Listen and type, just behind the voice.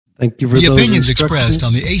Thank you for The those opinions instructions. expressed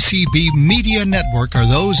on the ACB Media Network are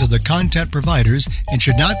those of the content providers and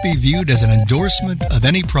should not be viewed as an endorsement of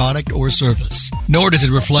any product or service. Nor does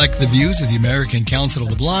it reflect the views of the American Council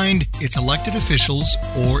of the Blind, its elected officials,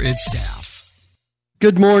 or its staff.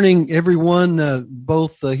 Good morning, everyone,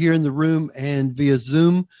 both here in the room and via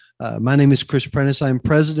Zoom. My name is Chris Prentice. I'm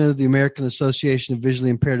president of the American Association of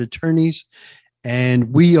Visually Impaired Attorneys,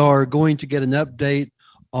 and we are going to get an update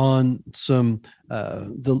on some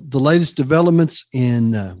the latest developments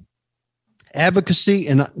in advocacy.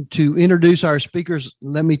 And to introduce our speakers,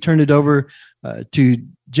 let me turn it over to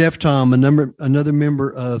Jeff Tom, another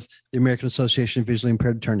member of the American Association of Visually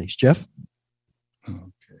Impaired Attorneys. Jeff? Okay,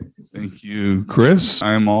 thank you, Chris.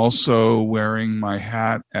 I'm also wearing my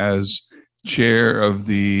hat as chair of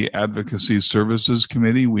the Advocacy Services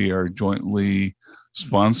Committee. We are jointly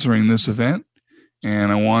sponsoring this event.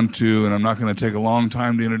 And I want to, and I'm not going to take a long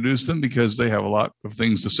time to introduce them because they have a lot of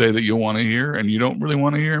things to say that you'll want to hear, and you don't really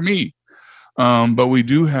want to hear me. But we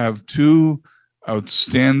do have two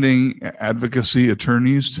outstanding advocacy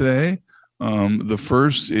attorneys today. The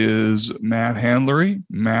first is Matt Handley.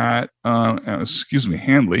 Handley.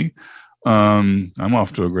 I'm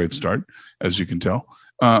off to a great start, as you can tell.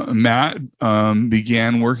 Matt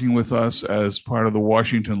began working with us as part of the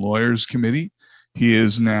Washington Lawyers Committee. He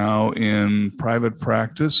is now in private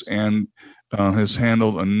practice and has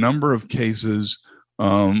handled a number of cases,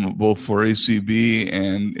 both for ACB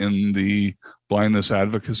and in the blindness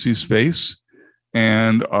advocacy space.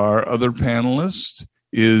 And our other panelist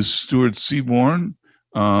is Stuart Seaborn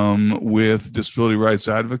with Disability Rights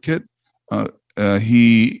Advocate.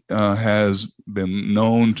 He has been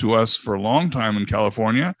known to us for a long time in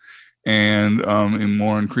California, and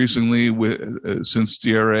more increasingly, since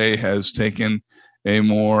DRA has taken a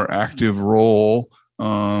more active role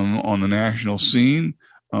on the national scene.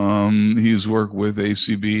 He's worked with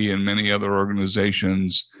ACB and many other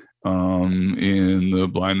organizations in the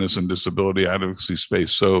blindness and disability advocacy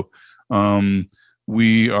space. So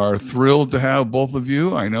we are thrilled to have both of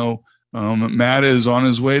you. I know Matt is on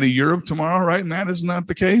his way to Europe tomorrow, right? Matt, isn't that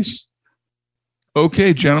the case?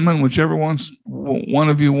 Okay, gentlemen, whichever one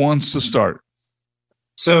of you wants to start.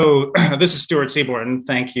 So this is Stuart Seaborn.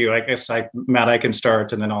 Thank you. I guess, Matt, I can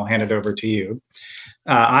start and then I'll hand it over to you.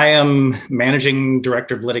 I am Managing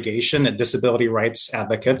Director of Litigation at Disability Rights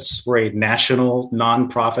Advocates. We're a national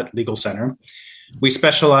nonprofit legal center. We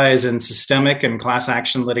specialize in systemic and class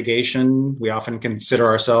action litigation. We often consider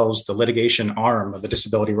ourselves the litigation arm of the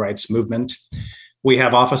disability rights movement. We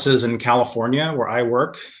have offices in California, where I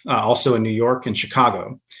work, also in New York and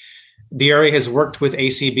Chicago. DRA has worked with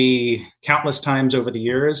ACB countless times over the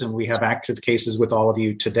years, and we have active cases with all of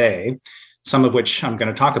you today, some of which I'm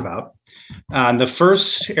going to talk about. The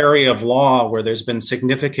first area of law where there's been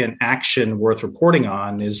significant action worth reporting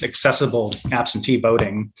on is accessible absentee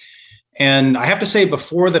voting. And I have to say,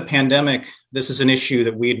 before the pandemic, this is an issue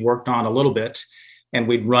that we'd worked on a little bit, and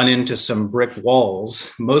we'd run into some brick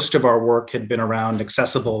walls. Most of our work had been around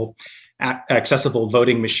accessible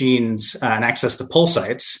voting machines and access to poll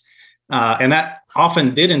sites. And that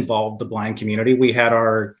often did involve the blind community. We had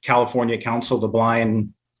our California Council of the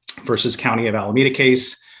Blind versus County of Alameda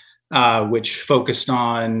case, which focused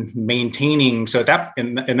on maintaining. So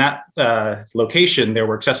in that location, there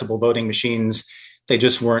were accessible voting machines. They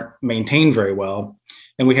just weren't maintained very well.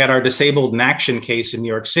 And we had our Disabled in Action case in New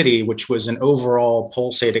York City, which was an overall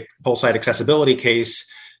poll site accessibility case.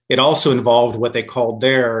 It also involved what they called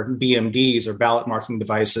their BMDs, or ballot marking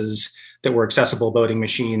devices, that were accessible voting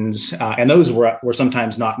machines. And those were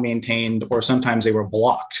sometimes not maintained, or sometimes they were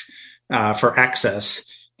blocked for access.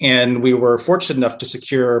 And we were fortunate enough to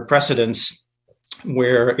secure precedents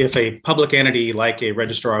where if a public entity like a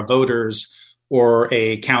registrar of voters or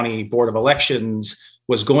a county board of elections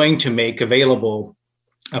was going to make available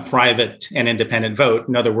a private and independent vote,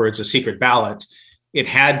 in other words, a secret ballot, it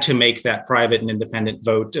had to make that private and independent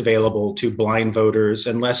vote available to blind voters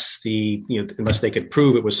unless they could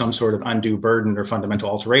prove it was some sort of undue burden or fundamental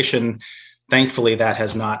alteration. Thankfully, that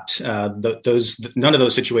has not, none of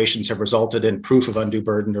those situations have resulted in proof of undue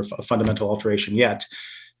burden or fundamental alteration yet.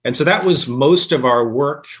 And so that was most of our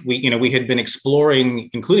work. We had been exploring,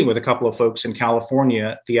 including with a couple of folks in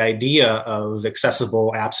California, the idea of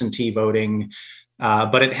accessible absentee voting,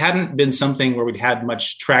 but it hadn't been something where we'd had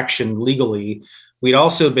much traction legally. We'd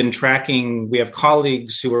also been tracking, we have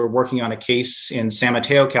colleagues who are working on a case in San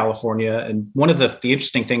Mateo, California. And one of the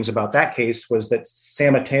interesting things about that case was that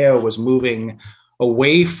San Mateo was moving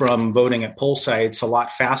away from voting at poll sites a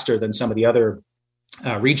lot faster than some of the other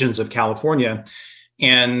regions of California.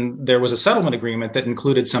 And there was a settlement agreement that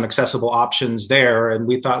included some accessible options there. And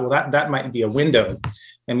we thought, well, that might be a window.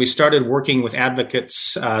 And we started working with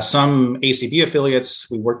advocates, some ACB affiliates.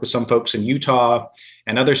 We worked with some folks in Utah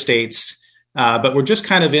and other states. But we're just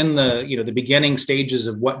kind of in the beginning stages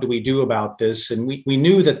of what do we do about this. And we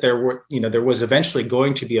knew that there was eventually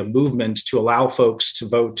going to be a movement to allow folks to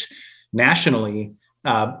vote nationally,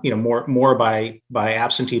 more by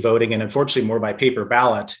absentee voting and unfortunately more by paper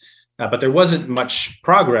ballot. But there wasn't much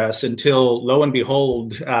progress until, lo and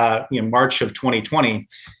behold, March of 2020,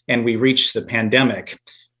 and we reached the pandemic.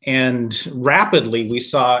 And rapidly, we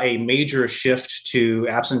saw a major shift to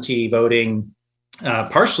absentee voting,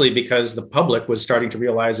 partially because the public was starting to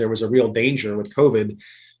realize there was a real danger with COVID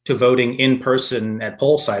to voting in person at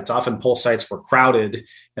poll sites. Often poll sites were crowded,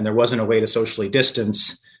 and there wasn't a way to socially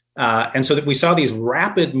distance. And so that we saw these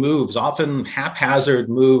rapid moves, often haphazard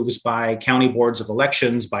moves by county boards of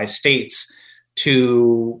elections, by states,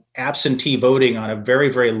 to absentee voting on a very,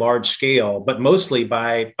 very large scale, but mostly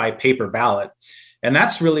by paper ballot. And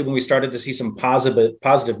that's really when we started to see some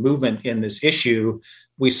positive movement in this issue.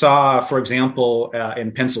 We saw, for example,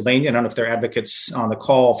 in Pennsylvania, I don't know if there are advocates on the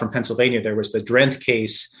call from Pennsylvania, there was the Drenth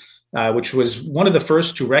case, which was one of the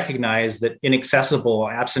first to recognize that inaccessible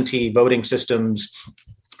absentee voting systems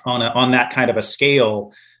on that kind of a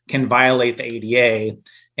scale can violate the ADA.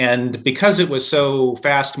 And because it was so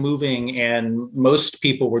fast moving and most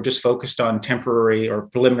people were just focused on temporary or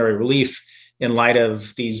preliminary relief in light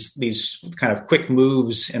of these kind of quick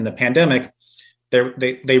moves in the pandemic,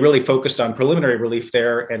 they really focused on preliminary relief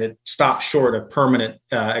there, and it stopped short of permanent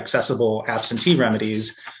accessible absentee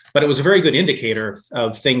remedies. But it was a very good indicator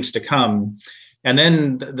of things to come. And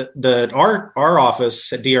then our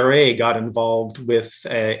office at DRA got involved with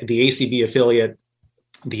the ACB affiliate,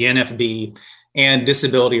 the NFB, and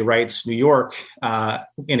Disability Rights New York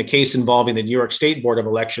in a case involving the New York State Board of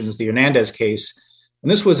Elections, the Hernandez case. And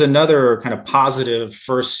this was another kind of positive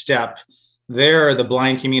first step. There, the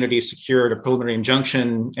blind community secured a preliminary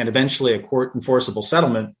injunction and eventually a court enforceable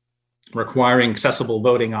settlement requiring accessible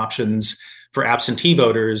voting options for absentee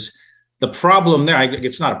voters. The problem there,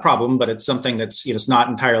 it's not a problem, but it's something that's it's not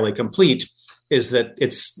entirely complete, is that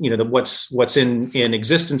it's what's in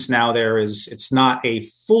existence now there is it's not a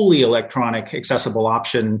fully electronic accessible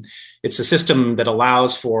option. It's a system that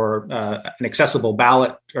allows for an accessible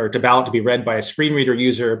ballot to be read by a screen reader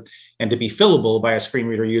user and to be fillable by a screen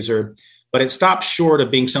reader user. But it stops short of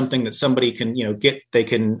being something that somebody can they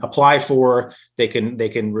can apply for, they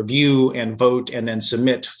can review and vote and then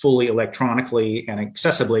submit fully electronically and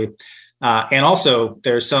accessibly. And also,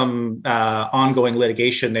 there's some ongoing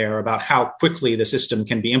litigation there about how quickly the system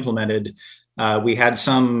can be implemented. We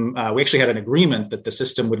actually had an agreement that the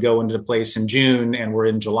system would go into place in June, and we're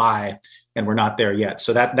in July, and we're not there yet.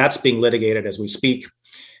 So that's being litigated as we speak.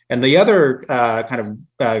 And the other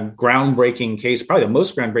groundbreaking case, probably the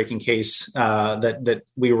most groundbreaking case that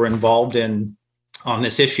we were involved in on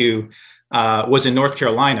this issue was in North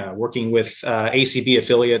Carolina, working with ACB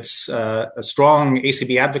affiliates, a strong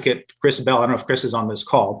ACB advocate, Chris Bell. I don't know if Chris is on this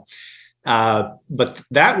call, but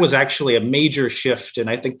that was actually a major shift. And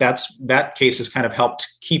I think that case has kind of helped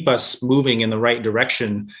keep us moving in the right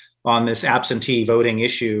direction on this absentee voting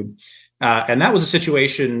issue. And that was a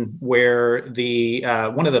situation where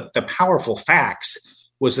one of the powerful facts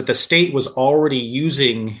was that the state was already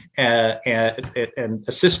using a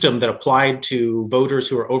system that applied to voters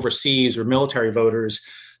who are overseas or military voters,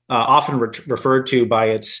 often referred to by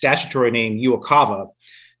its statutory name, UOCAVA.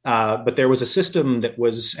 But there was a system that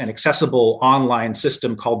was an accessible online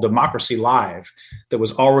system called Democracy Live that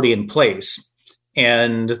was already in place.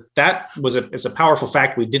 And that is a powerful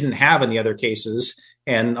fact we didn't have in the other cases,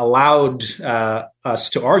 and allowed us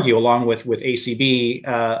to argue, along with ACB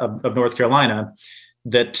of North Carolina,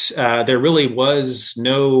 that there really was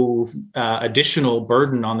no additional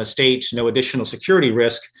burden on the state, no additional security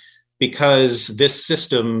risk, because this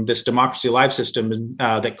system, this Democracy Live system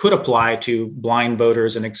that could apply to blind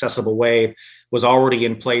voters in an accessible way, was already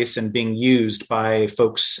in place and being used by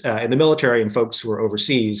folks in the military and folks who are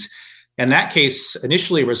overseas. And that case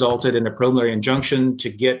initially resulted in a preliminary injunction to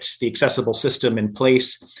get the accessible system in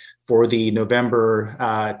place for the November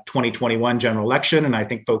 2021 general election. And I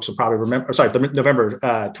think folks will probably remember, the November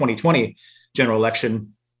 2020 general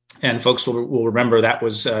election. And folks will remember that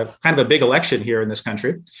was kind of a big election here in this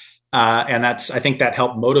country. And I think that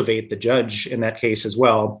helped motivate the judge in that case as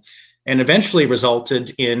well, and eventually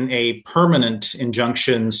resulted in a permanent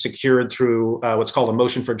injunction secured through what's called a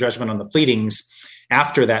motion for judgment on the pleadings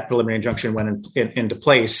after that preliminary injunction went into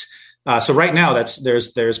place. So right now,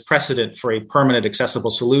 there's precedent for a permanent accessible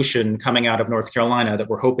solution coming out of North Carolina that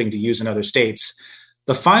we're hoping to use in other states.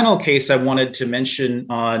 The final case I wanted to mention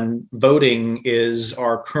on voting is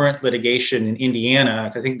our current litigation in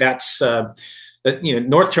Indiana. I think that's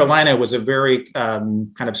North Carolina was a very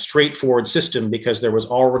kind of straightforward system because there was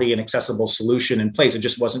already an accessible solution in place. It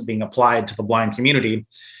just wasn't being applied to the blind community.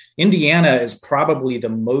 Indiana is probably the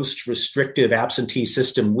most restrictive absentee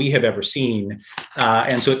system we have ever seen.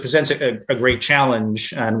 And so it presents a great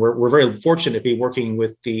challenge. And we're very fortunate to be working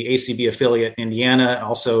with the ACB affiliate in Indiana,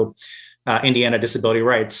 also Indiana Disability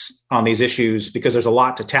Rights on these issues, because there's a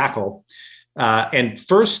lot to tackle. And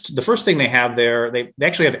the first thing they have there, they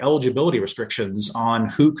actually have eligibility restrictions on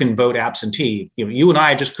who can vote absentee. You and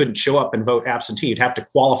I just couldn't show up and vote absentee. You'd have to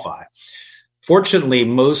qualify. Fortunately,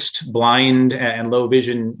 most blind and low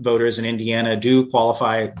vision voters in Indiana do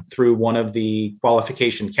qualify through one of the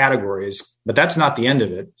qualification categories, but that's not the end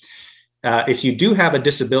of it. If you do have a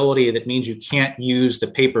disability that means you can't use the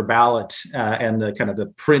paper ballot and the kind of the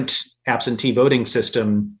print absentee voting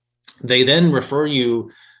system, they then refer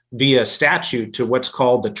you via statute to what's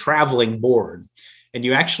called the traveling board. And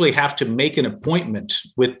you actually have to make an appointment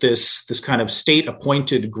with this kind of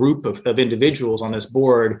state-appointed group of individuals on this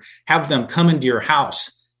board, have them come into your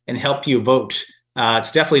house and help you vote.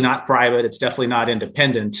 It's definitely not private. It's definitely not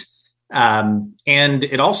independent. And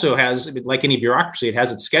it also has, like any bureaucracy, it has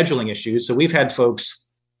its scheduling issues. So we've had folks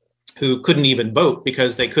who couldn't even vote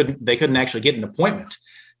because they couldn't actually get an appointment,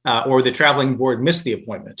 or the traveling board missed the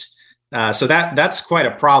appointment. So that's quite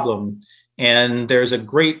a problem. And there's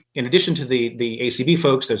in addition to the ACB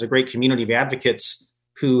folks, there's a great community of advocates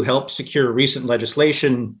who helped secure recent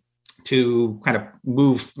legislation to kind of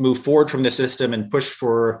move forward from the system and push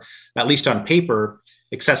for, at least on paper,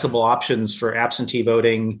 accessible options for absentee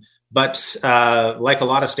voting. But like a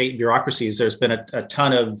lot of state bureaucracies, there's been a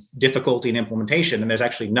ton of difficulty in implementation, and there's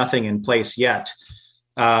actually nothing in place yet.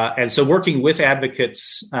 And so working with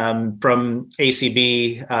advocates from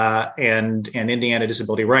ACB and Indiana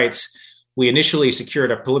Disability Rights, we initially secured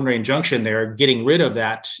a preliminary injunction there, getting rid of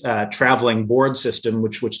that traveling board system,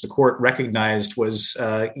 which the court recognized was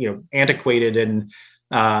antiquated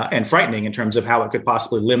and frightening in terms of how it could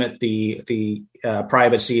possibly limit the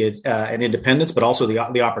privacy and independence, but also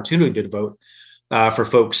the opportunity to vote for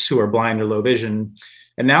folks who are blind or low vision.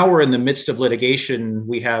 And now we're in the midst of litigation.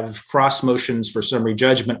 We have cross motions for summary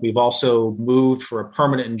judgment. We've also moved for a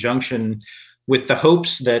permanent injunction with the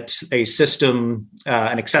hopes that a system,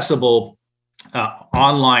 an accessible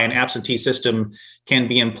online absentee system, can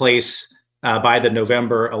be in place by the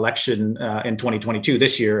November election in 2022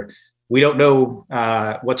 this year. We don't know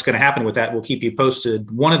what's going to happen with that. We'll keep you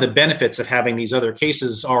posted. One of the benefits of having these other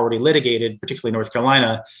cases already litigated, particularly North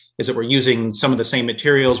Carolina, is that we're using some of the same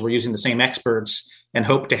materials, we're using the same experts, and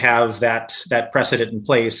hope to have that precedent in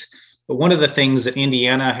place. But one of the things that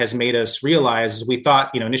Indiana has made us realize is we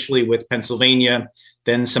thought, initially with Pennsylvania,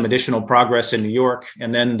 then some additional progress in New York,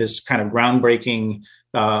 and then this kind of groundbreaking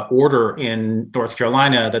order in North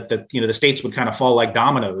Carolina that the states would kind of fall like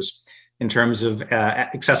dominoes in terms of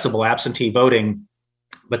accessible absentee voting.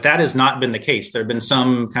 But that has not been the case. There have been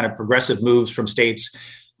some kind of progressive moves from states.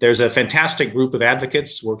 There's a fantastic group of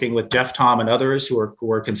advocates working with Jeff Tom and others who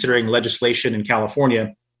are considering legislation in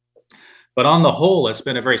California. But on the whole, it's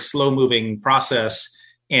been a very slow-moving process.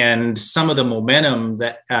 And some of the momentum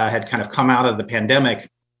that had kind of come out of the pandemic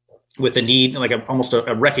with the need, like almost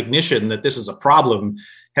a recognition that this is a problem,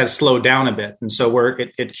 has slowed down a bit. And so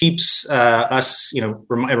it keeps us, it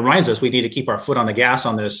reminds us we need to keep our foot on the gas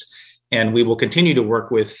on this. And we will continue to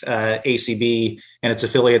work with ACB and its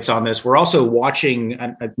affiliates on this. We're also watching,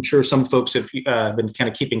 I'm sure some folks have been kind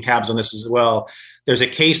of keeping tabs on this as well. There's a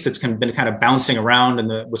case that's been kind of bouncing around in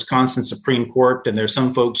the Wisconsin Supreme Court, and there's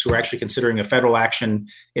some folks who are actually considering a federal action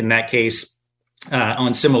in that case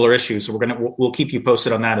on similar issues. So we'll keep you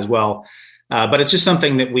posted on that as well. But it's just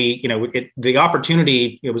something that the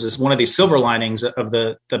opportunity, it was one of these silver linings of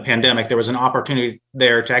the pandemic. There was an opportunity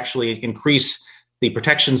there to actually increase the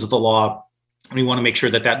protections of the law. We want to make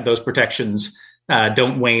sure that those protections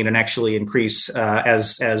don't wane and actually increase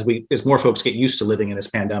as more folks get used to living in this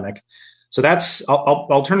pandemic. So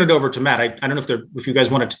I'll turn it over to Matt. I don't know if you guys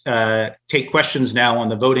want to take questions now on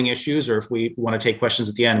the voting issues, or if we want to take questions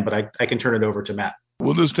at the end, but I can turn it over to Matt.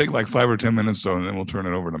 We'll just take like 5 or 10 minutes, and then we'll turn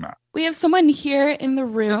it over to Matt. We have someone here in the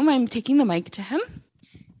room. I'm taking the mic to him.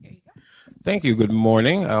 There you go. Thank you. Good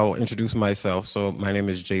morning. I'll introduce myself. So my name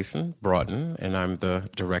is Jason Broughton, and I'm the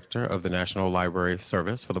director of the National Library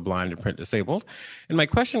Service for the Blind and Print Disabled. And my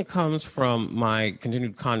question comes from my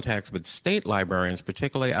continued contacts with state librarians,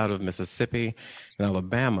 particularly out of Mississippi and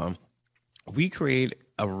Alabama. We create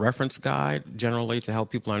a reference guide generally to help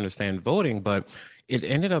people understand voting, but it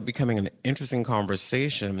ended up becoming an interesting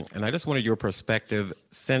conversation. And I just wanted your perspective,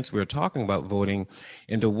 since we're talking about voting,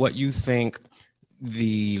 into what you think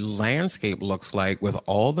the landscape looks like with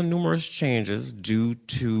all the numerous changes due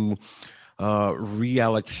to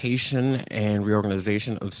reallocation and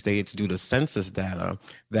reorganization of states due to census data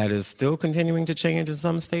that is still continuing to change in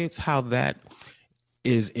some states, how that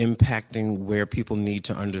is impacting where people need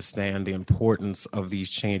to understand the importance of these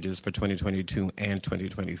changes for 2022 and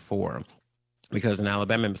 2024. Because in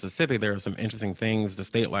Alabama and Mississippi, there are some interesting things the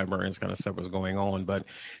state librarians kind of said was going on, but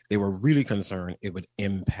they were really concerned it would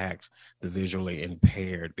impact the visually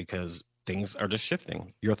impaired because things are just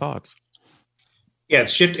shifting. Your thoughts? Yeah,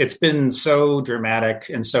 it's been so dramatic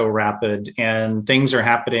and so rapid, and things are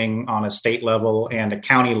happening on a state level and a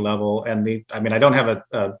county level. And I don't have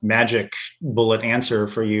a magic bullet answer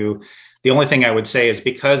for you. The only thing I would say is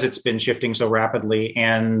because it's been shifting so rapidly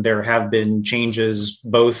and there have been changes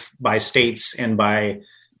both by states and by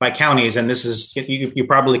counties, and this is, you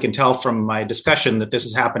probably can tell from my discussion that this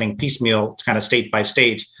is happening piecemeal, kind of state by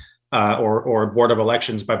state, or board of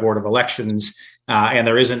elections by board of elections. And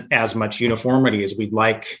there isn't as much uniformity as we'd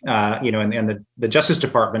like, and the Justice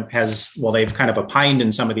Department has, well, they've kind of opined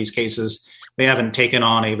in some of these cases. They haven't taken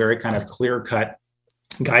on a very kind of clear-cut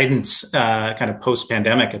guidance kind of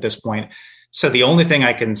post-pandemic at this point. So the only thing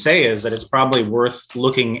I can say is that it's probably worth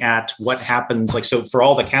looking at what happens, like, so for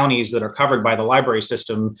all the counties that are covered by the library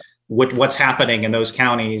system, what's happening in those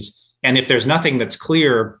counties. And if there's nothing that's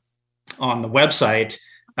clear on the website,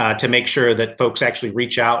 to make sure that folks actually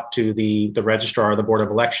reach out to the registrar or the board of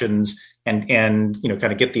elections and kind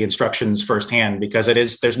of get the instructions firsthand, because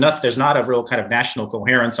there's not a real kind of national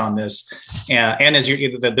coherence on this. And as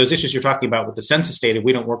those issues you're talking about with the census data,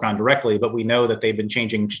 we don't work on directly, but we know that they've been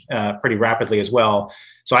changing pretty rapidly as well.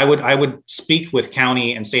 So I would speak with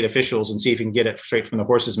county and state officials and see if you can get it straight from the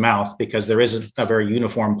horse's mouth, because there isn't a very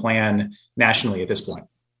uniform plan nationally at this point.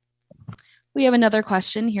 We have another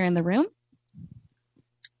question here in the room.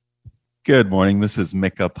 Good morning. This is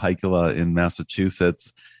Mika Paikala in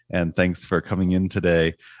Massachusetts, and thanks for coming in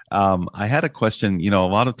today. I had a question. A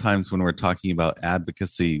lot of times when we're talking about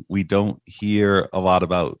advocacy, we don't hear a lot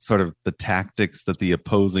about sort of the tactics that the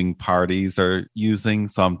opposing parties are using.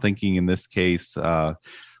 So I'm thinking in this case,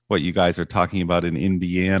 what you guys are talking about in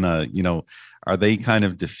Indiana, are they kind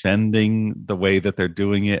of defending the way that they're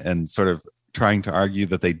doing it and sort of trying to argue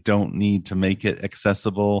that they don't need to make it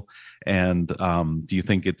accessible? And do you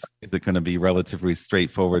think is it going to be relatively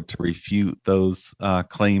straightforward to refute those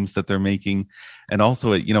claims that they're making? And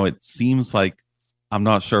also, it seems like, I'm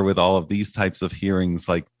not sure with all of these types of hearings,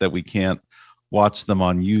 like that we can't watch them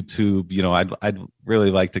on YouTube. I'd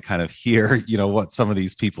really like to kind of hear, what some of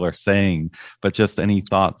these people are saying, but just any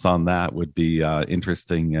thoughts on that would be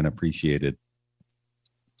interesting and appreciated.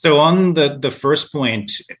 So on the first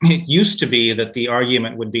point, it used to be that the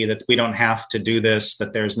argument would be that we don't have to do this,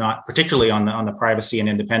 that there's not, particularly on the privacy and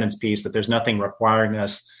independence piece, that there's nothing requiring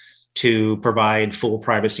us to provide full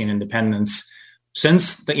privacy and independence.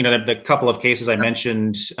 Since the couple of cases I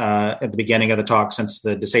mentioned at the beginning of the talk, since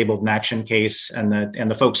the Disabled in Action case and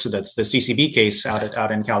the folks, that's the CCB case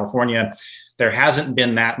out in California, there hasn't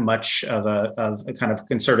been that much of a kind of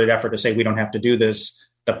concerted effort to say we don't have to do this.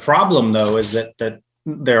 The problem, though, is that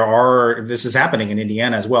this is happening in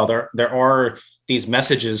Indiana as well. There are these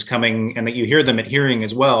messages coming, and that you hear them at hearing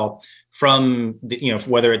as well, from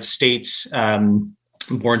whether it's states,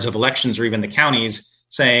 boards of elections, or even the counties,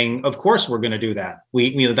 saying, "Of course we're going to do that.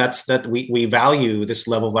 We value this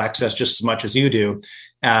level of access just as much as you do.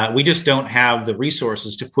 We just don't have the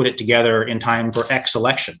resources to put it together in time for X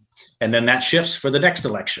election, and then that shifts for the next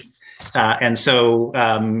election." And so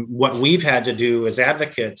what we've had to do as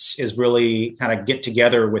advocates is really kind of get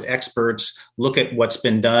together with experts, look at what's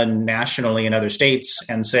been done nationally in other states,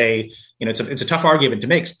 and say, it's a tough argument to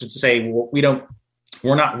make, to say, well,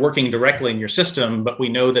 we're not working directly in your system, but we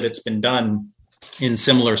know that it's been done in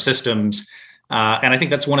similar systems. And I think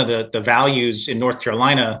that's one of the values in North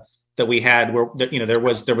Carolina that we had, where there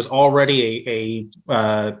was already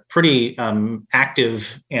a pretty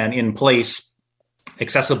active and in place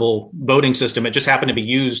accessible voting system. It just happened to be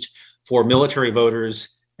used for military voters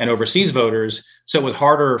and overseas voters. So it was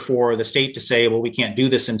harder for the state to say, well, we can't do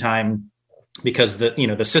this in time, because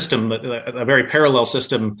the system, a very parallel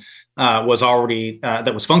system was already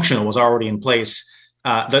that was functional, was already in place.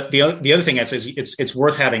 The other thing I'd say is it's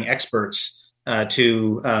worth having experts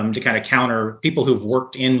to kind of counter people who've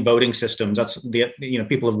worked in voting systems. That's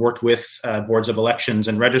people who've worked with boards of elections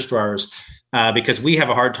and registrars, because we have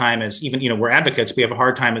a hard time as even, we're advocates. We have a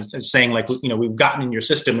hard time as saying like, we've gotten in your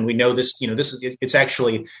system and we know this, this is,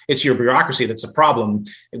 it's your bureaucracy that's a problem.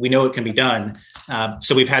 We know it can be done.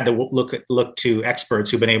 So we've had to look to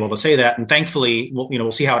experts who've been able to say that. And thankfully,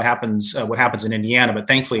 we'll see how it happens, what happens in Indiana. But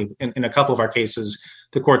thankfully, in a couple of our cases,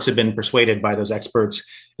 the courts have been persuaded by those experts.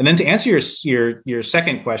 And then to answer your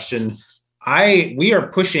second question, we are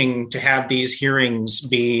pushing to have these hearings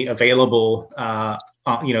be available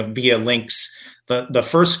via links. The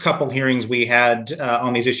first couple hearings we had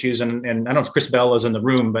on these issues, and I don't know if Chris Bell is in the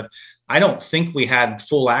room, but I don't think we had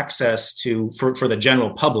full access for the general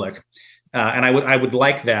public, and I would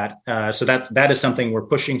like that. So that is something we're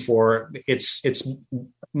pushing for. It's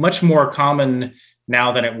much more common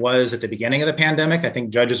now than it was at the beginning of the pandemic. I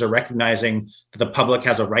think judges are recognizing that the public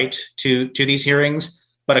has a right to these hearings,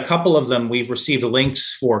 but a couple of them we've received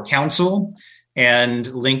links for counsel and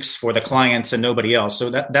links for the clients and nobody else. So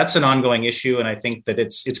that's an ongoing issue. And I think that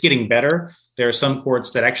it's getting better. There are some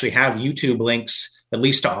courts that actually have YouTube links, at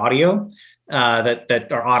least to audio, that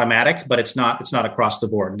are automatic, but it's not across the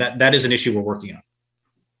board. That is an issue we're working on.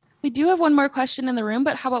 We do have one more question in the room,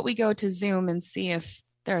 but how about we go to Zoom and see if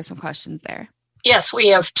there are some questions there? Yes, we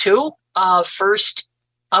have two. First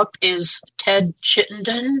up is Ted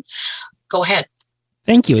Chittenden. Go ahead.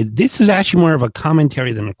 Thank you. This is actually more of a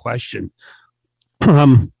commentary than a question.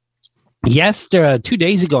 2 days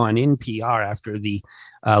ago on NPR, after the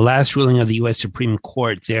last ruling of the U.S. Supreme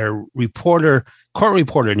Court, their court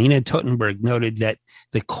reporter Nina Totenberg noted that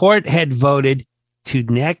the court had voted to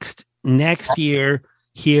next year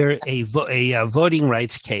hear a voting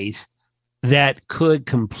rights case that could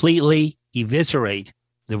completely eviscerate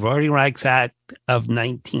the Voting Rights Act of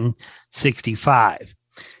 1965.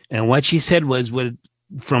 And what she said was,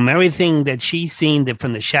 from everything that she's seen,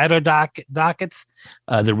 from the shadow dockets,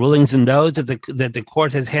 the rulings in those that the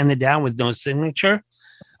court has handed down with no signature,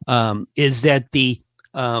 is that the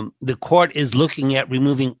court is looking at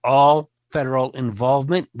removing all federal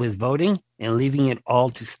involvement with voting and leaving it all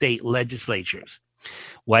to state legislatures.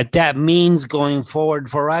 What that means going forward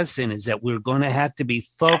for us is that we're going to have to be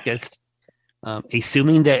focused,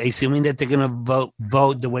 assuming that they're going to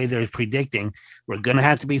vote the way they're predicting. We're going to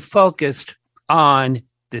have to be focused on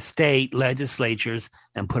the state legislatures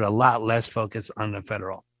and put a lot less focus on the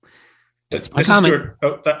federal. That's my comment.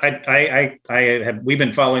 We've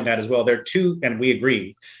been following that as well. There are two, and we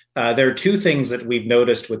agree. There are two things that we've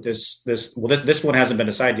noticed with this one hasn't been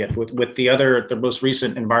decided yet. With the most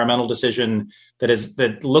recent environmental decision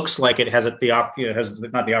that looks like it has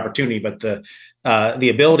not the opportunity, but the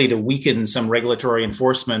ability to weaken some regulatory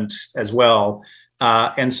enforcement as well.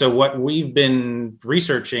 And so what we've been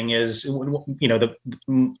researching is,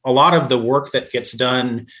 a lot of the work that gets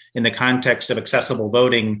done in the context of accessible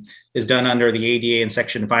voting is done under the ADA and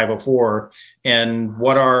Section 504. And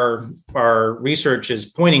what our research is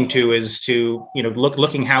pointing to is to,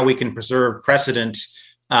 looking how we can preserve precedent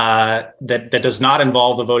that does not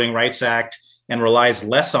involve the Voting Rights Act and relies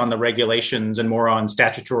less on the regulations and more on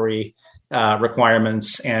statutory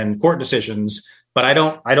requirements and court decisions. But I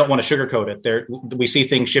don't want to sugarcoat it. We see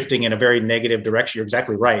things shifting in a very negative direction. You're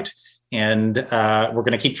exactly right, and we're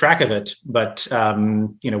going to keep track of it. But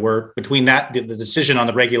we're between that, the decision on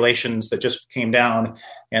the regulations that just came down,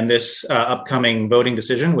 and this upcoming voting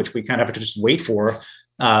decision, which we kind of have to just wait for.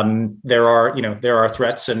 There are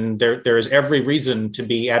threats, and there is every reason to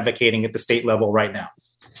be advocating at the state level right now.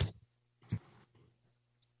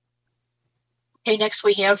 Okay, next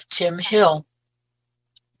we have Tim Hill.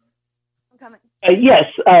 Yes,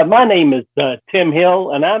 my name is Tim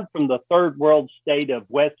Hill, and I'm from the third world state of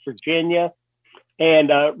West Virginia. And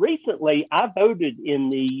recently, I voted in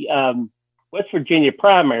the West Virginia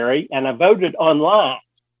primary, and I voted online.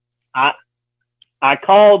 I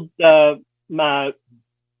called my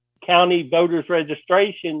county voters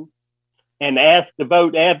registration and asked to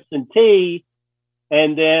vote absentee,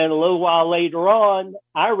 and then a little while later on,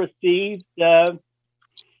 I received a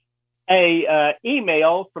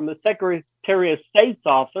email from the Secretary of State's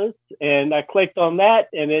office, and I clicked on that,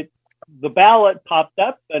 and the ballot popped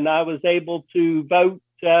up, and I was able to vote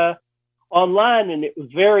online, and it was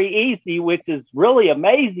very easy, which is really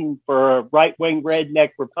amazing for a right-wing redneck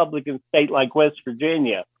Republican state like West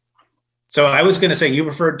Virginia. So I was going to say, you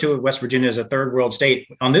referred to West Virginia as a third world state.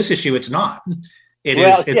 On this issue, it's not.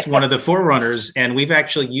 It's one of the forerunners, and we've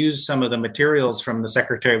actually used some of the materials from the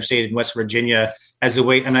Secretary of State in West Virginia as a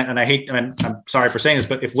way, and I'm sorry for saying this,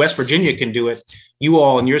 but if West Virginia can do it, you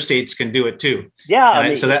all in your states can do it too.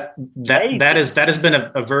 Yeah. So that has been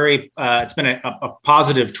a very it's been a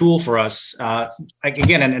positive tool for us. I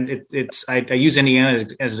use Indiana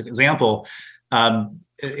as an example.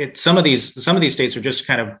 some of these states are just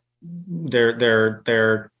kind of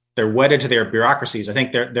they're wedded to their bureaucracies. I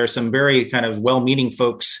think there's some very kind of well-meaning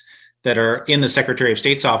folks that are in the Secretary of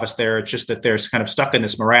State's office there. It's just that they're kind of stuck in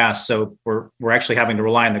this morass. So we're actually having to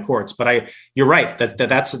rely on the courts. But you're right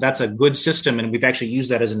that's a good system, and we've actually used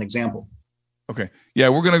that as an example. Okay. Yeah,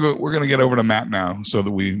 we're gonna get over to Matt now, so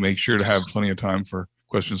that we make sure to have plenty of time for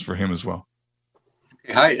questions for him as well.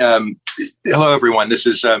 Hi. Hello, everyone. This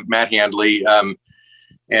is Matt Handley,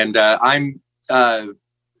 and I'm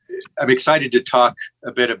excited to talk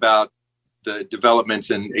a bit about the developments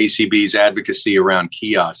in ACB's advocacy around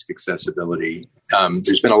kiosk accessibility.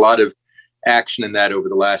 There's been a lot of action in that over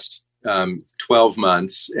the last 12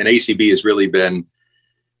 months, and ACB has really been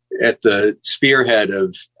at the spearhead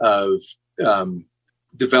of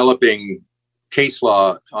developing case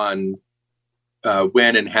law on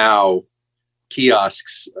when and how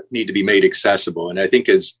kiosks need to be made accessible. And I think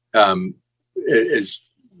as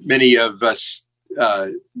many of us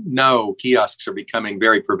know, kiosks are becoming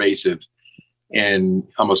very pervasive in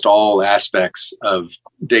almost all aspects of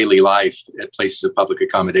daily life at places of public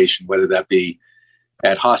accommodation, whether that be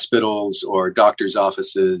at hospitals or doctors'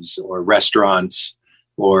 offices or restaurants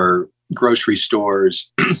or grocery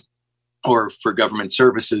stores or for government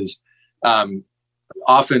services.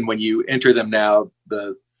 Often when you enter them now,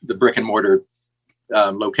 the brick and mortar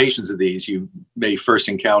locations of these, you may first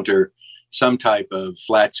encounter some type of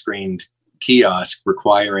flat screened kiosk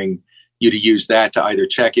requiring you to use that to either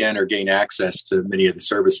check in or gain access to many of the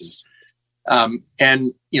services.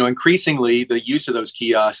 And increasingly the use of those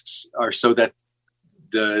kiosks are so that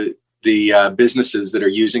the businesses that are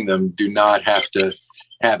using them do not have to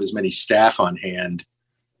have as many staff on hand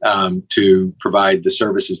to provide the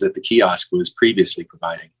services that the kiosk was previously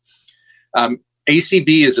providing.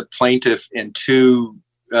 ACB is a plaintiff in two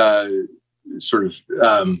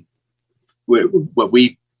what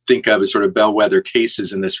we think of as sort of bellwether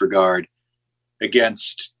cases in this regard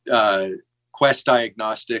against Quest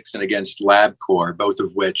Diagnostics and against LabCorp, both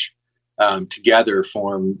of which together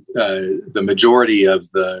form the majority of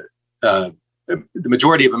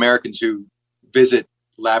Americans who visit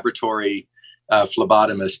laboratory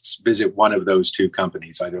phlebotomists visit one of those two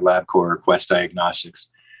companies, either LabCorp or Quest Diagnostics,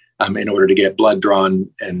 in order to get blood drawn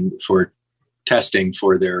and for testing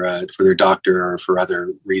for their doctor or for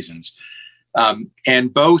other reasons.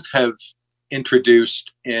 And both have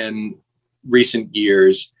introduced in recent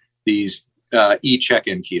years these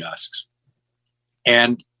e-check-in kiosks.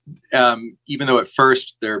 And even though at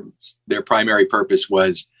first their primary purpose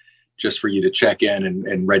was just for you to check in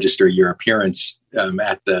and register your appearance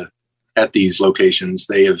at these locations,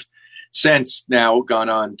 they have since now gone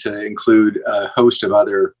on to include a host of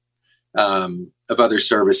other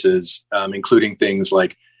services, including things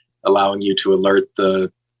like allowing you to alert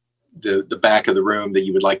the back of the room that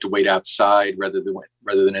you would like to wait outside rather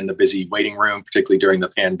than in the busy waiting room, particularly during the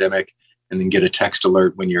pandemic, and then get a text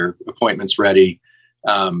alert when your appointment's ready.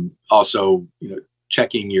 Also,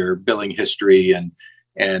 checking your billing history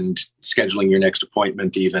and scheduling your next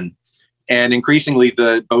appointment even. And increasingly,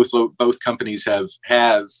 both companies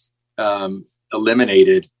have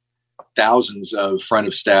eliminated thousands of front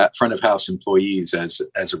of house employees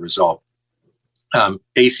as a result.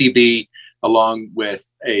 ACB, along with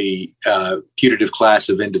a putative class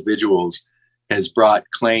of individuals, has brought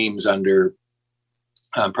claims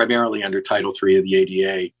primarily under Title III of the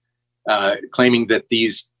ADA, claiming that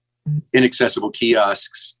these inaccessible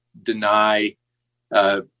kiosks deny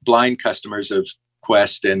blind customers of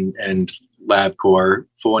Quest and LabCorp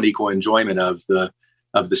full and equal enjoyment of the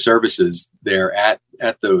services there at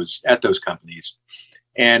those companies.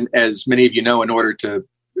 And as many of you know,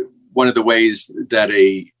 one of the ways that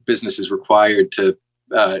a business is required to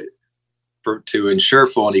ensure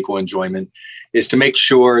full and equal enjoyment is to make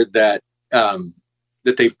sure that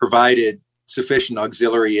they've provided sufficient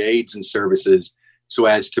auxiliary aids and services so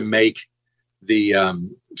as to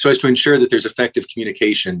ensure that there's effective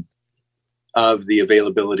communication of the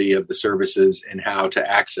availability of the services and how to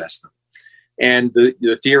access them. And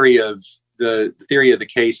the theory of the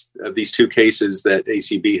case of these two cases that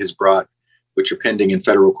ACB has brought, which are pending in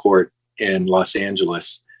federal court in Los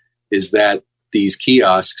Angeles, is that these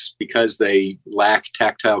kiosks, because they lack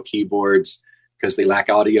tactile keyboards, because they lack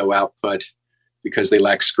audio output, because they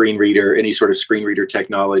lack any sort of screen reader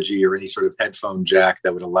technology or any sort of headphone jack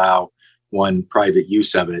that would allow one private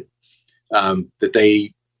use of it, that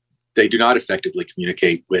they do not effectively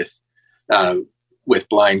communicate with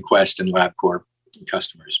blind Quest and LabCorp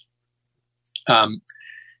customers.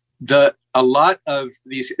 A lot of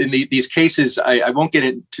these cases, I won't get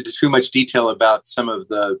into too much detail about some of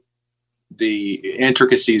the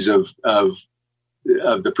intricacies of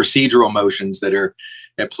the procedural motions that are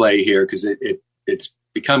at play here, because it's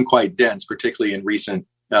become quite dense, particularly in recent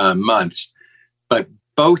months. But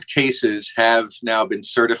both cases have now been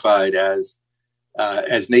certified as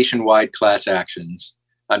nationwide class actions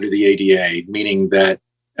under the ADA, meaning that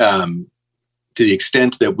to the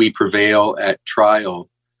extent that we prevail at trial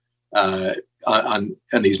on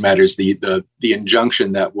these matters, the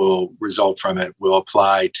injunction that will result from it will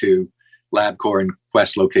apply to LabCorp and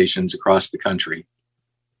Quest locations across the country.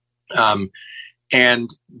 And in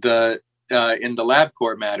the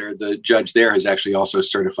LabCorp matter, the judge there has actually also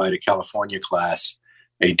certified a California class,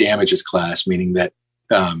 a damages class, meaning that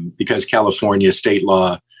because California state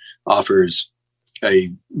law offers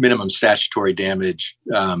a minimum statutory damage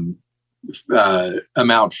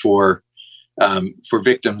amount for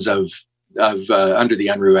victims of under the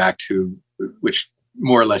Unruh Act, which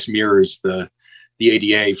more or less mirrors the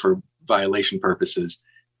ADA for violation purposes.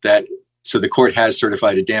 So the court has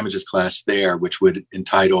certified a damages class there, which would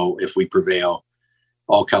entitle, if we prevail,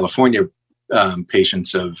 all California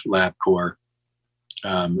patients of LabCorp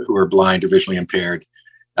who are blind or visually impaired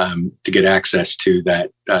to get access to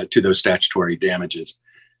those statutory damages.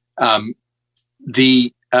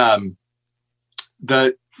 The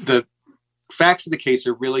facts of the case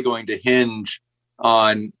are really going to hinge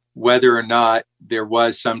on whether or not there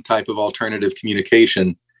was some type of alternative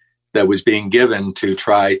communication that was being given to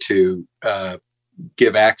try to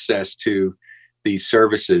give access to these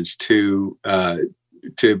services to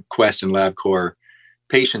Quest and LabCorp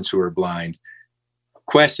patients who are blind.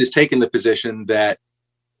 Quest has taken the position that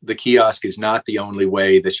the kiosk is not the only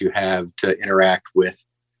way that you have to interact with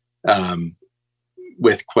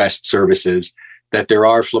Quest services, that there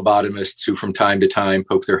are phlebotomists who from time to time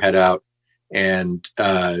poke their head out and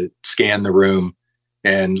scan the room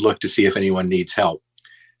and look to see if anyone needs help.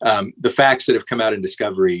 The facts that have come out in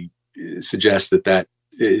discovery suggest that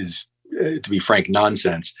is, to be frank,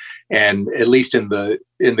 nonsense. And at least in the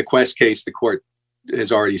Quest case, the court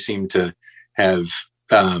has already seemed to have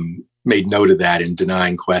made note of that in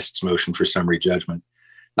denying Quest's motion for summary judgment.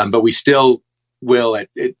 But we still will,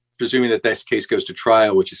 presuming that this case goes to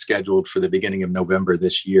trial, which is scheduled for the beginning of November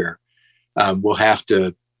this year, we'll have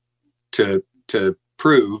to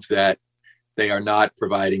prove that they are not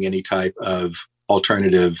providing any type of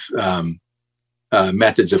alternative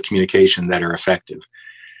methods of communication that are effective.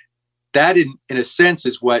 That, in a sense,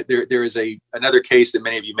 is what there is another case that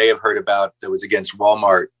many of you may have heard about that was against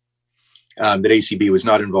Walmart that ACB was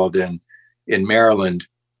not involved in Maryland.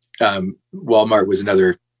 Walmart was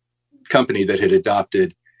another company that had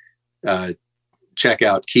adopted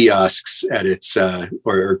checkout kiosks at its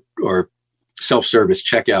or self-service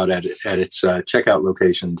checkout at its checkout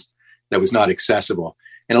locations that was not accessible.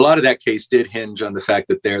 And a lot of that case did hinge on the fact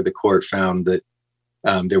that the court found that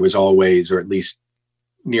there was always, or at least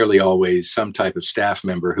nearly always, some type of staff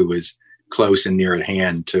member who was close and near at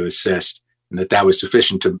hand to assist, and that was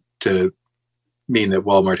sufficient to mean that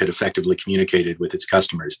Walmart had effectively communicated with its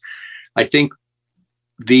customers. I think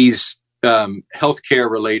these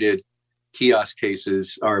healthcare-related kiosk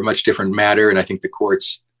cases are a much different matter, and I think the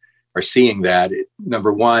courts are seeing that.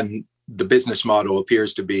 Number one, the business model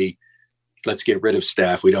appears to be, let's get rid of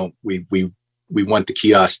staff. We want the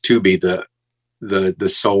kiosk to be the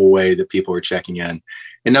sole way that people are checking in.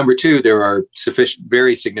 And number two, there are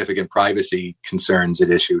very significant privacy concerns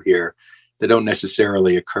at issue here that don't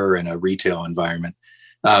necessarily occur in a retail environment.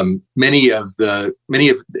 Many of the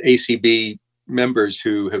ACB members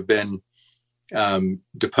who have been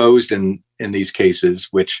deposed in these cases,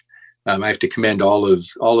 which I have to commend all of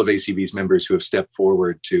ACB's members who have stepped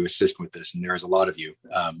forward to assist with this, and there's a lot of you.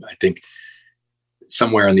 I think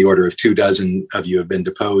somewhere on the order of 24 of you have been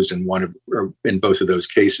deposed in in both of those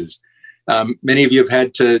cases. Many of you have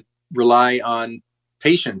had to rely on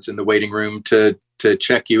patients in the waiting room to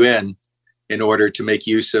check you in order to make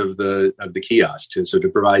use of the kiosk, so to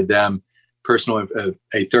provide them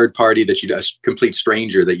a third party a complete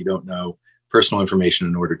stranger that you don't know, personal information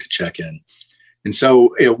in order to check in. And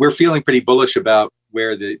so we're feeling pretty bullish about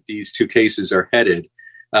where these two cases are headed.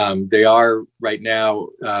 They are right now.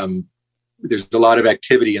 There's a lot of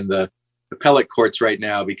activity in the appellate courts right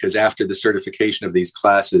now because after the certification of these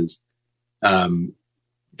classes,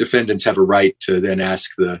 defendants have a right to then ask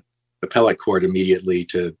the appellate court immediately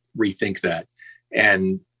to rethink that.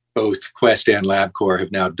 And both Quest and LabCorp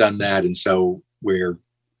have now done that. And so we're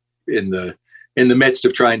in the midst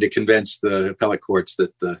of trying to convince the appellate courts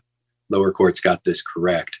that the lower courts got this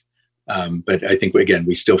correct. But I think, again,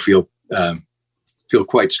 we still feel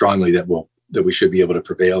quite strongly that we should be able to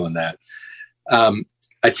prevail in that.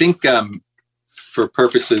 I think for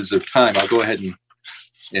purposes of time, I'll go ahead and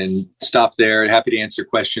and stop there. Happy to answer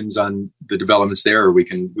questions on the developments there, or we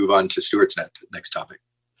can move on to Stuart's next topic.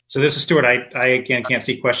 So this is Stuart. I again can't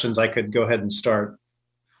see questions. I could go ahead and start.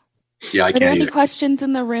 Yeah, I Are can't there any either. questions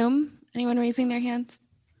in the room? Anyone raising their hands?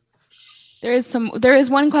 There is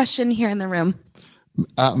one question here in the room.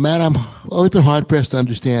 Matt, I'm always been hard pressed to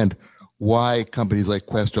understand why companies like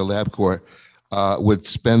Quest or LabCorp would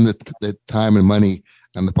spend the time and money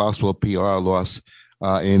and the possible PR loss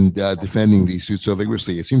in defending these suits so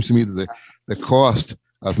vigorously. It seems to me that the cost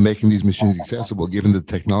of making these machines accessible, given the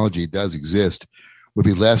technology does exist, would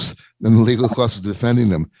be less than the legal cost of defending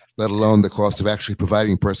them, let alone the cost of actually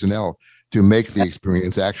providing personnel to make the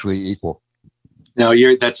experience actually equal. No,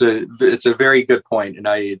 it's a very good point, and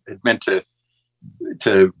I had meant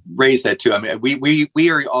to raise that too. I mean, we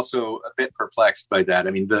are also a bit perplexed by that.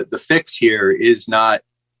 I mean, the fix here is not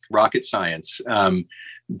rocket science.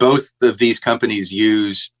 Both of these companies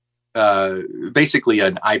use basically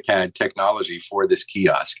an iPad technology for this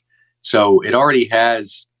kiosk, so it already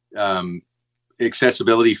has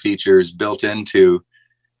accessibility features built into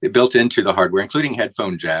the hardware, including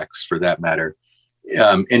headphone jacks for that matter.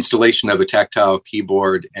 Installation of a tactile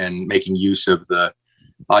keyboard and making use of the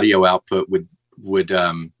audio output would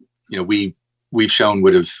we've shown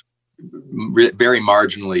would have very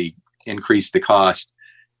marginally increased the cost,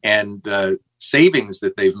 and the savings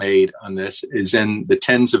that they've made on this is in the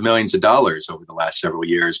tens of millions of dollars over the last several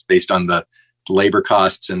years, based on the labor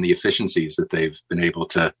costs and the efficiencies that they've been able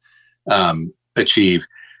to achieve.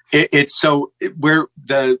 I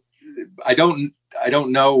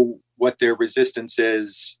don't know what their resistance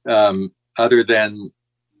is, other than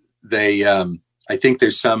they. I think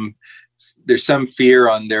there's some fear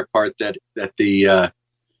on their part that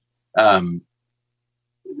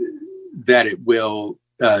it will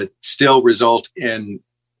still result in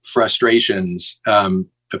frustrations.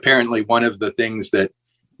 Apparently, one of the things that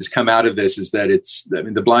has come out of this is that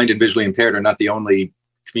the blind and visually impaired are not the only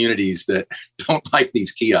communities that don't like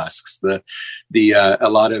these kiosks. We've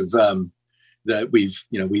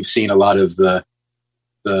seen a lot of the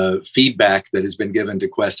feedback that has been given to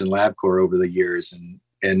Quest and LabCorp over the years,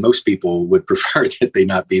 and most people would prefer that they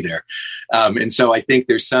not be there. And so I think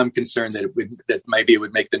there's some concern that maybe it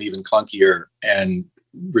would make them even clunkier and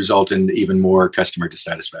result in even more customer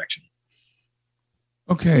dissatisfaction.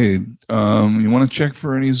 Okay. You want to check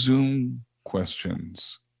for any Zoom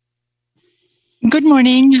questions? Good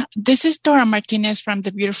morning. This is Dora Martinez from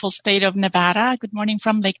the beautiful state of Nevada. Good morning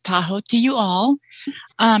from Lake Tahoe to you all.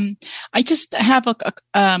 I just have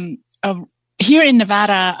here in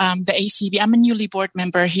Nevada, the ACB, I'm a newly board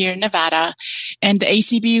member here in Nevada, and the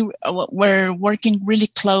ACB, we're working really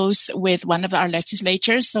close with one of our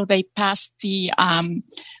legislatures. So they passed the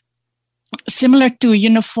similar to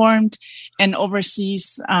Uniformed and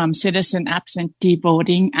Overseas Citizen Absentee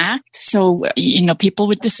Voting Act. So, people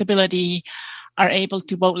with disability are able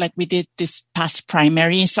to vote like we did this past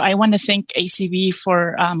primary. So I want to thank ACB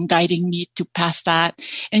for guiding me to pass that.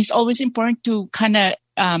 And it's always important to kind of,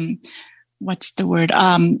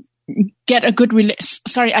 get a good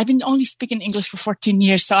sorry, I've been only speaking English for 14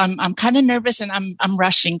 years, so I'm kind of nervous and I'm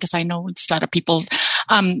rushing because I know it's a lot of people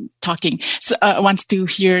talking. So I want to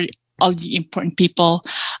hear all the important people.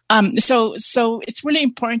 So it's really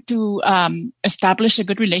important to establish a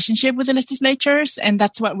good relationship with the legislatures, and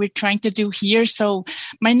that's what we're trying to do here. So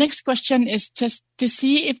my next question is just to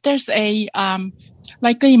see if there's a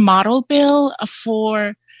model bill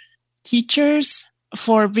for teachers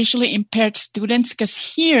for visually impaired students,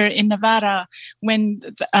 because here in Nevada, when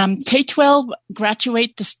K-12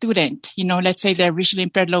 graduate the student, let's say they're visually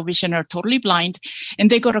impaired, low vision, or totally blind, and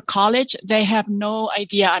they go to college, they have no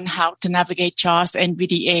idea on how to navigate JAWS and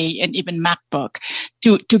VDA and even MacBook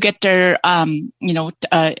to get their,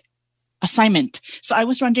 assignment. So I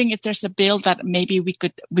was wondering if there's a bill that maybe we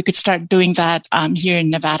could start doing that here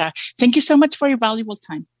in Nevada. Thank you so much for your valuable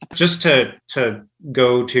time. Just to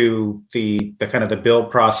go to the kind of the bill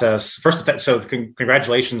process first. So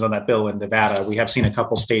congratulations on that bill in Nevada. We have seen a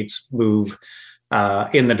couple states move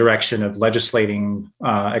in the direction of legislating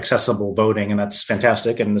accessible voting, and that's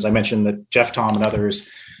fantastic. And as I mentioned, that Jeff Tom and others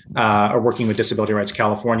are working with Disability Rights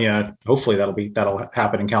California. Hopefully that'll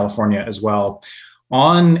happen in California as well.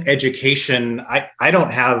 On education, I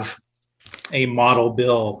don't have a model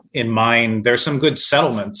bill in mind. There's some good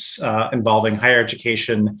settlements involving higher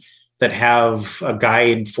education that have a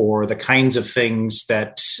guide for the kinds of things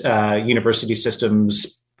that university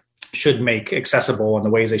systems should make accessible and the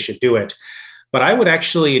ways they should do it. But I would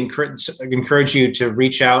actually encourage you to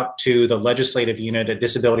reach out to the legislative unit at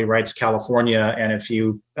Disability Rights California. And if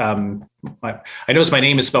you, I notice my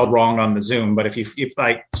name is spelled wrong on the Zoom, but if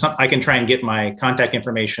I can try and get my contact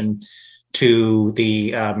information to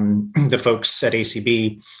the folks at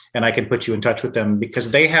ACB, and I can put you in touch with them,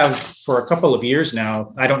 because they have for a couple of years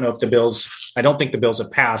now. I don't know if I don't think the bills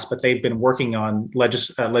have passed, but they've been working on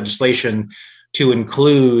legislation to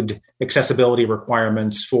include accessibility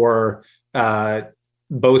requirements for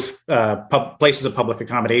both places of public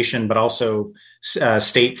accommodation, but also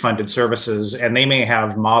state-funded services, and they may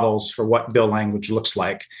have models for what bill language looks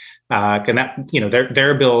like. And that,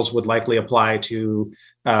 their bills would likely apply to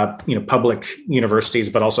public universities,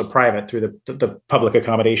 but also private through the public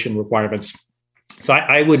accommodation requirements. So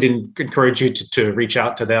I would encourage you to reach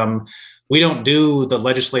out to them. We don't do the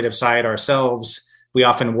legislative side ourselves. We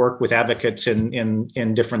often work with advocates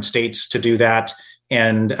in different states to do that.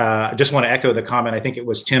 And I just want to echo the comment. I think it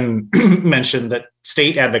was Tim mentioned that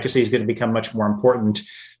state advocacy is going to become much more important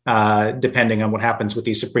depending on what happens with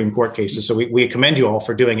these Supreme Court cases. So we commend you all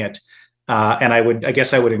for doing it. And I would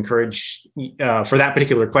encourage, for that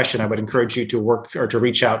particular question, I would encourage you to work or to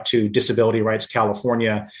reach out to Disability Rights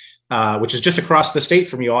California, which is just across the state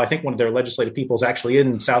from you all. I think one of their legislative people is actually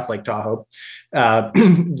in South Lake Tahoe, but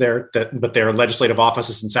their legislative office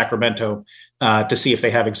is in Sacramento, to see if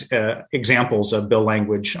they have examples of bill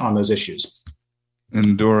language on those issues.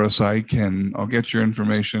 And Doris, I'll get your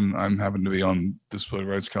information. I'm happen to be on Disability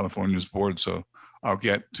Rights California's board, so I'll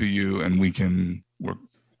get to you and we can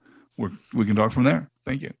we can talk from there.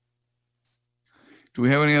 Thank you. Do we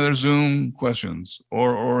have any other Zoom questions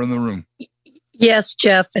or in the room? Yes,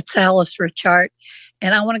 Jeff, it's Alice Richard.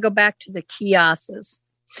 And I want to go back to the kiosks.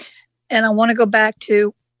 And I want to go back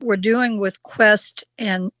to we're doing with Quest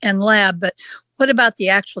and Lab, but what about the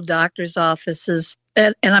actual doctor's offices?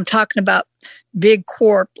 And I'm talking about big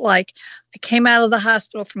corp. Like, I came out of the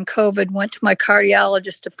hospital from COVID, went to my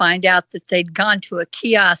cardiologist to find out that they'd gone to a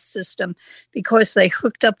kiosk system because they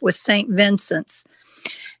hooked up with St. Vincent's.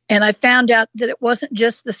 And I found out that it wasn't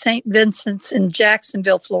just the St. Vincent's in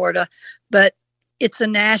Jacksonville, Florida, but it's a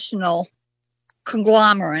national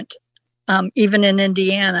conglomerate, even in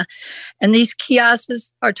Indiana. And these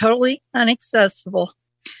kiosks are totally inaccessible.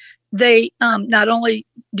 They not only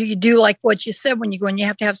do you do like what you said when you go in, you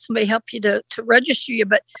have to have somebody help you to register you,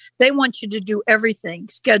 but they want you to do everything,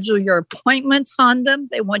 schedule your appointments on them.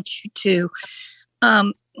 They want you to,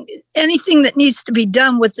 anything that needs to be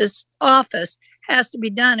done with this office has to be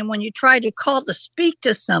done. And when you try to call to speak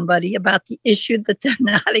to somebody about the issue that they're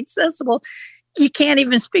not accessible, you can't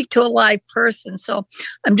even speak to a live person. So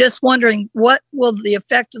I'm just wondering, what will the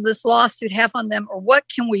effect of this lawsuit have on them, or what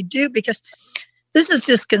can we do? Because this is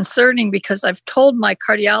just concerning, because I've told my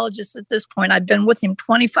cardiologist at this point, I've been with him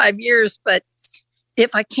 25 years, but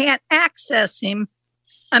if I can't access him,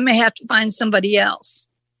 I may have to find somebody else.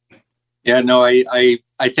 Yeah, no, I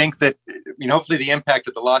think that, hopefully the impact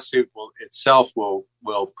of the lawsuit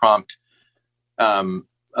will prompt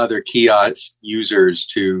other kiosk users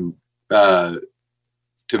to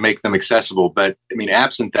make them accessible. But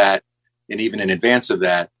absent that, and even in advance of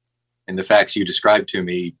that, and the facts you described to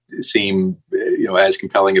me seem, as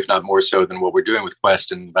compelling, if not more so, than what we're doing with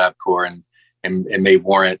Quest and LabCorp, and may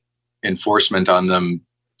warrant enforcement on them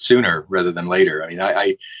sooner rather than later.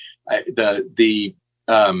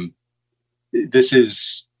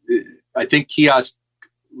 I think kiosk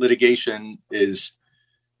litigation is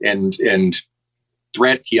and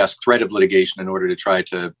kiosk threat of litigation in order to try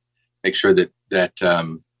to make sure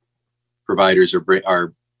that providers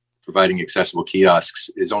are providing accessible kiosks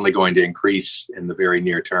is only going to increase in the very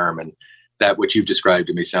near term. And that what you've described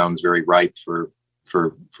to me sounds very ripe for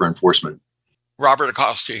enforcement. Robert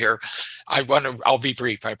Acosta here. I'll be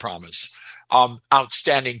brief, I promise.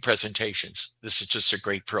 Outstanding presentations. This is just a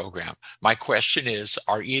great program. My question is,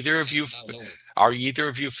 are either of you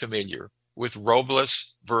familiar with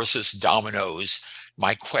Robles versus Domino's?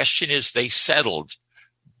 My question is, they settled,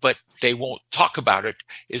 but they won't talk about it.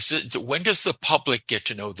 When does the public get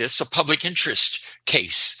to know this? A public interest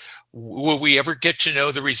case. Will we ever get to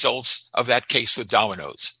know the results of that case with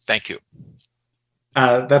Domino's? Thank you.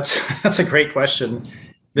 That's a great question.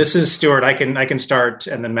 This is Stuart. I can start,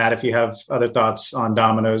 and then Matt, if you have other thoughts on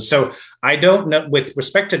Domino's. So I don't know, with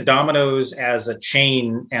respect to Domino's as a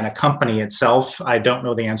chain and a company itself, I don't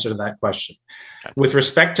know the answer to that question. Okay. With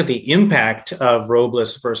respect to the impact of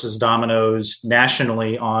Robles versus Domino's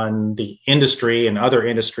nationally on the industry and other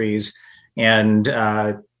industries and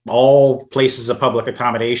all places of public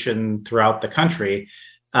accommodation throughout the country,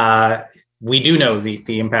 we do know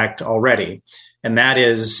the impact already. And that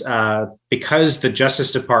is because the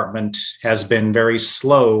Justice Department has been very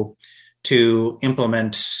slow to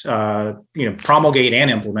implement, promulgate and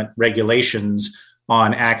implement regulations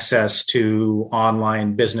on access to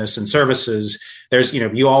online business and services. There's,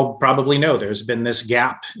 you all probably know there's been this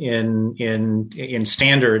gap in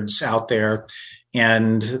standards out there.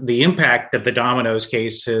 And the impact of the Domino's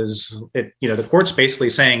case is, the court's basically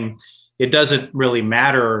saying it doesn't really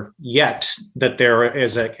matter yet that there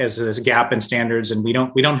is a gap in standards, and we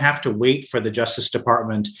don't have to wait for the Justice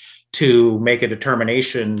Department to make a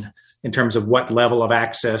determination in terms of what level of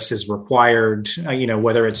access is required.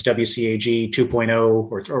 Whether it's WCAG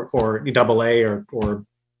 2.0 or AA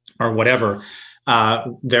or whatever.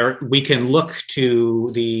 We can look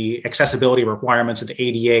to the accessibility requirements of the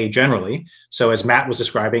ADA generally. So as Matt was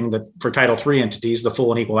describing, that for Title III entities, the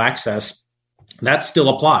full and equal access, that still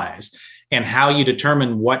applies. And how you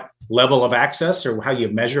determine what level of access or how you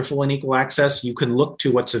measure full and equal access, you can look to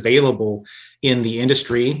what's available in the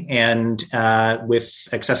industry and with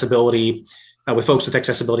accessibility, with folks with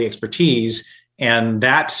accessibility expertise. And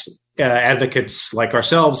that advocates like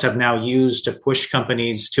ourselves have now used to push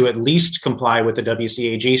companies to at least comply with the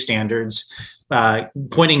WCAG standards,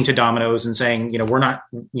 pointing to Domino's and saying, we're not,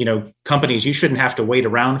 companies, you shouldn't have to wait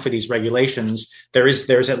around for these regulations.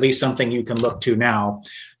 There's at least something you can look to now.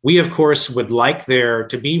 We, of course, would like there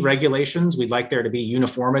to be regulations. We'd like there to be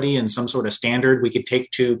uniformity and some sort of standard we could take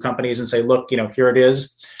to companies and say, look, here it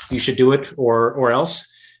is. You should do it or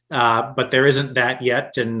else. But there isn't that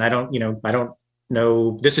yet. And I don't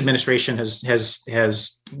know. This administration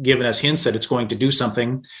has given us hints that it's going to do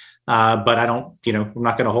something. But I don't, I'm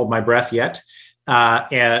not going to hold my breath yet.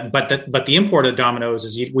 But the import of Domino's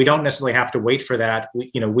is we don't necessarily have to wait for that.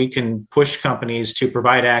 We can push companies to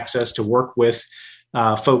provide access, to work with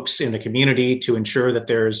folks in the community to ensure that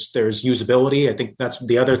there's usability. I think that's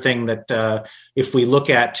the other thing that if we look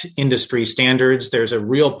at industry standards, there's a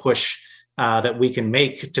real push that we can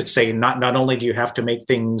make to say not only do you have to make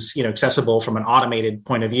things accessible from an automated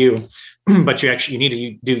point of view, but you need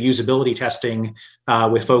to do usability testing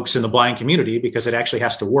with folks in the blind community because it actually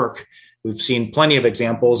has to work. We've seen plenty of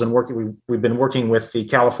examples, and we've been working with the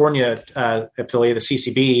California affiliate, the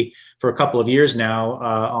CCB, for a couple of years now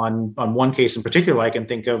on one case in particular I can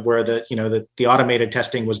think of where the automated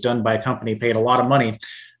testing was done by a company paid a lot of money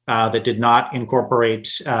that did not incorporate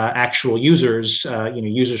actual users,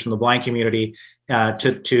 users from the blind community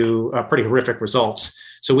to pretty horrific results.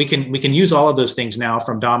 So we can use all of those things now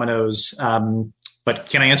from Domino's. But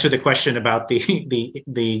can I answer the question about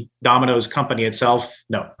the Domino's company itself?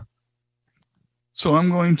 No. So I'm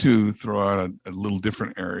going to throw out a little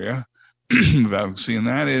different area of advocacy, and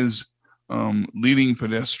that is leading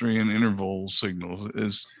pedestrian interval signals.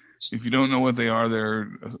 If you don't know what they are,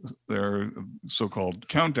 they're so-called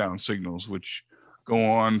countdown signals, which go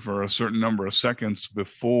on for a certain number of seconds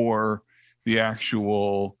before the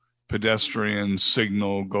actual pedestrian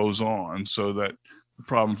signal goes on. So that the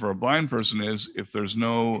problem for a blind person is if there's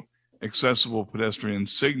no accessible pedestrian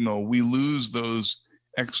signal, we lose those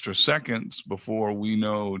extra seconds before we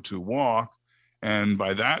know to walk. And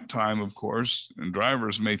by that time, of course, and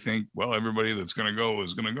drivers may think, well, everybody that's going to go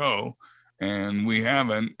is going to go, and we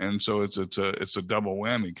haven't. And so it's a double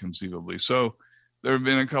whammy conceivably. So there have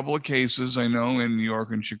been a couple of cases I know in New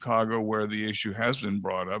York and Chicago where the issue has been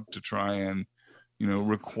brought up to try and,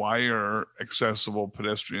 require accessible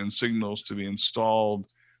pedestrian signals to be installed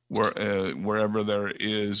wherever there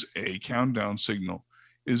is a countdown signal.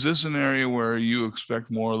 Is this an area where you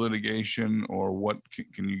expect more litigation, or what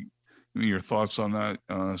can you? Your thoughts on that,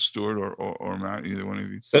 Stuart or Matt, either one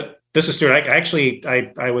of you? So, this is Stuart.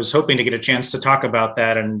 I was hoping to get a chance to talk about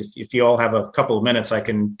that, and if you all have a couple of minutes, I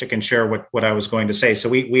can share what I was going to say. So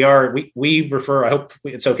we refer. I hope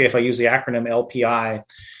it's okay if I use the acronym LPI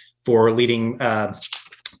for leading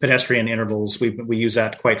pedestrian intervals. We use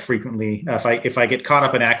that quite frequently. If I get caught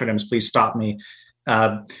up in acronyms, please stop me.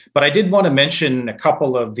 But I did want to mention a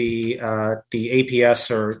couple of the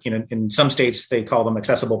APS, or in some states they call them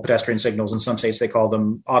accessible pedestrian signals, in some states they call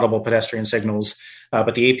them audible pedestrian signals.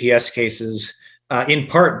 But the APS cases, in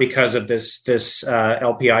part because of this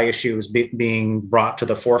LPI issue, is being brought to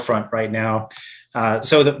the forefront right now.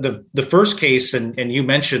 So the first case, and you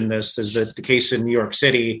mentioned this, is the case in New York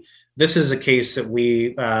City. This is a case that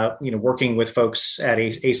we, working with folks at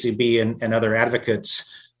ACB and other advocates,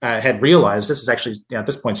 had realized. This is actually at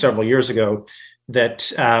this point several years ago,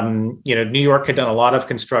 that New York had done a lot of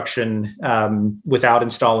construction without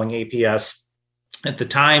installing APS. At the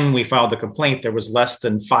time we filed the complaint, there was less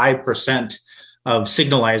than 5% of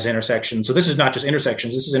signalized intersections. So this is not just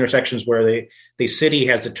intersections. This is intersections where the city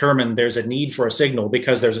has determined there's a need for a signal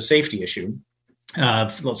because there's a safety issue.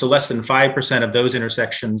 So less than 5% of those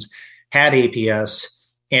intersections had APS.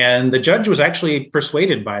 And the judge was actually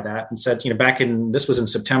persuaded by that and said, this was in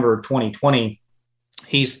September of 2020,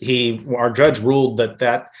 our judge ruled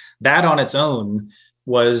that on its own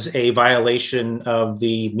was a violation of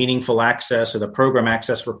the meaningful access or the program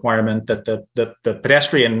access requirement, that the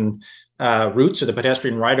pedestrian routes or the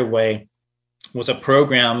pedestrian right-of-way was a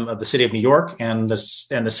program of the city of New York, and the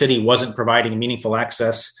city wasn't providing meaningful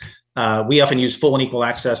access. We often use full and equal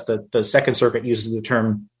access. The Second Circuit uses the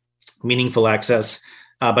term meaningful access,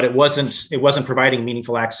 but it wasn't providing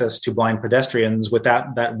meaningful access to blind pedestrians with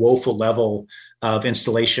that woeful level of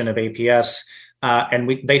installation of APS.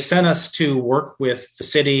 And they sent us to work with the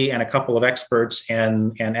city and a couple of experts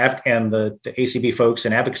and the ACB folks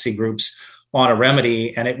and advocacy groups on a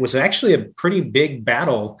remedy. And it was actually a pretty big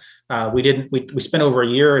battle. We spent over a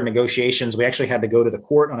year in negotiations. We actually had to go to the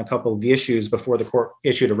court on a couple of the issues before the court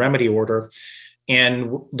issued a remedy order.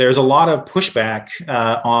 And there's a lot of pushback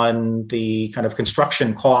on the kind of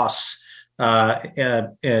construction costs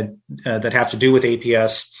that have to do with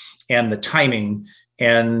APS and the timing.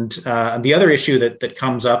 And the other issue that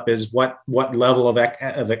comes up is what level of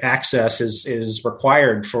access is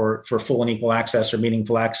required for full and equal access or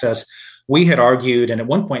meaningful access. We had argued, and at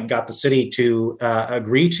one point got the city to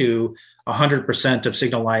agree to 100% of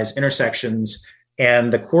signalized intersections,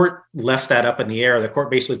 and the court left that up in the air. The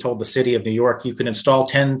court basically told the city of New York, you can install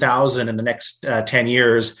 10,000 in the next 10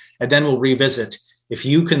 years, and then we'll revisit. If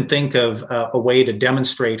you can think of a way to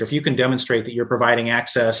demonstrate, or if you can demonstrate that you're providing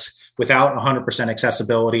access without 100%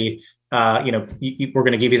 accessibility, we're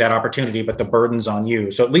going to give you that opportunity, but the burden's on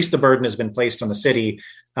you. So at least the burden has been placed on the city,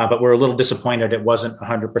 but we're a little disappointed it wasn't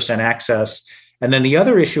 100% access. And then the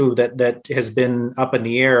other issue that has been up in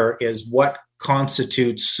the air is what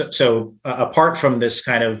constitutes, apart from this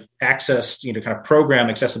kind of access, kind of program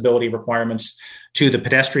accessibility requirements to the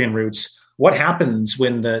pedestrian routes, what happens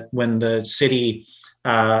when the city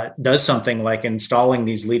does something like installing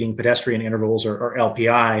these leading pedestrian intervals or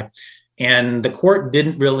LPI? And the court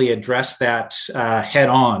didn't really address that head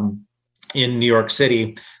on in New York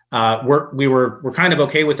City. We're kind of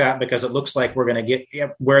okay with that because it looks like we're going to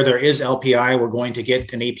get, where there is LPI, we're going to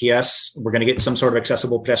get an APS. We're going to get some sort of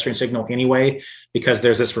accessible pedestrian signal anyway, because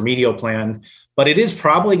there's this remedial plan. But it is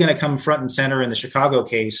probably going to come front and center in the Chicago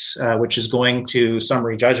case, which is going to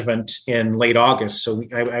summary judgment in late August. So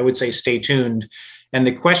I would say stay tuned. And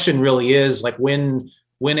the question really is, like, when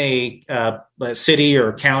a city or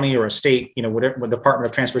a county or a state, whatever, when the Department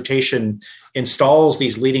of Transportation installs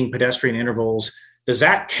these leading pedestrian intervals, does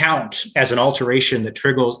that count as an alteration that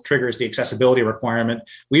triggers the accessibility requirement?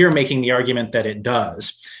 We are making the argument that it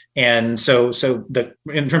does. And so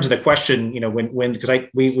in terms of the question, because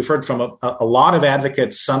we've heard from a lot of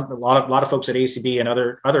advocates, a lot of folks at ACB and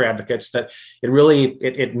other advocates, that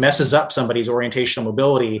it messes up somebody's orientational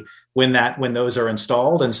mobility when those are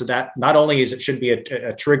installed. And so that not only should be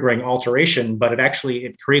a triggering alteration, but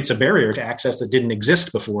it creates a barrier to access that didn't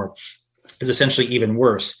exist before. Is essentially even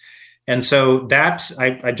worse. And so that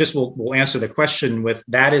I just will answer the question with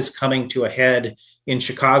that is coming to a head in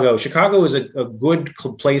Chicago. Chicago is a good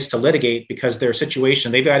place to litigate because their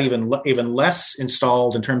situation, they've got even less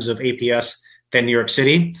installed in terms of APS than New York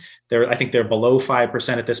City. I think they're below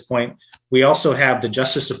 5% at this point. We also have the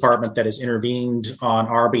Justice Department that has intervened on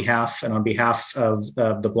our behalf and on behalf of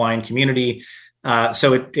the blind community.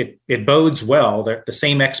 So it bodes well. The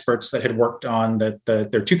same experts that had worked on there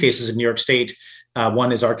are two cases in New York State.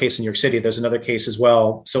 One is our case in New York City. There's another case as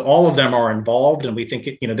well. So all of them are involved, and we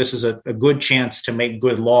think this is a good chance to make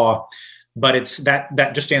good law. But it's that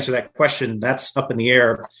just to answer that question, that's up in the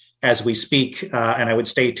air as we speak. And I would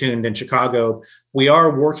stay tuned in Chicago. We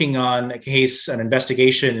are working on an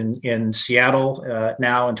investigation in Seattle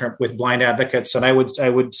now with blind advocates. And I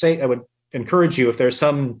would encourage you, if there's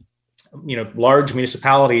some large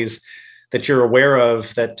municipalities that you're aware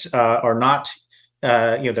of that are not.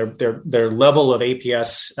 Their level of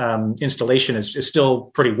APS installation is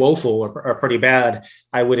still pretty woeful or pretty bad.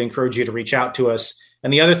 I would encourage you to reach out to us.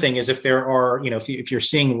 And the other thing is, if there are, if you're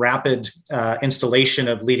seeing rapid installation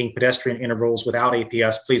of leading pedestrian intervals without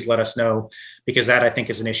APS, please let us know, because that I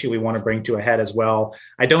think is an issue we want to bring to a head as well.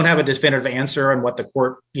 I don't have a definitive answer on what the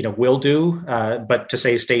court, will do, but to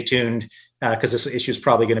say stay tuned because this issue is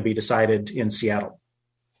probably going to be decided in Seattle.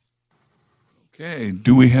 Okay.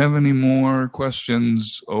 Do we have any more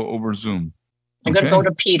questions over Zoom? I'm going to go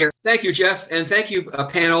to Peter. Thank you, Jeff. And thank you,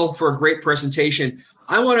 panel, for a great presentation.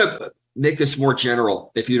 I want to make this more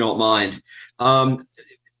general, if you don't mind.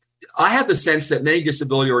 I have the sense that many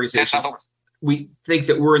disability organizations, we think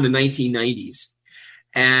that we're in the 1990s.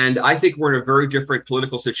 And I think we're in a very different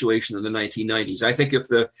political situation than the 1990s. I think if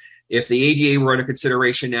the ADA were under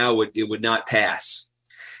consideration now, it would not pass.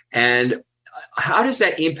 And how does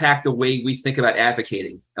that impact the way we think about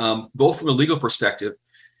advocating, both from a legal perspective,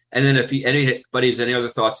 and then if anybody has any other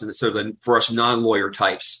thoughts in sort of for us non-lawyer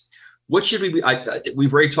types? What should we be?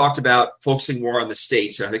 We've already talked about focusing more on the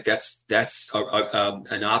states. And I think that's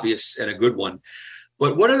an obvious and a good one.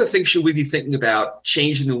 But what other things should we be thinking about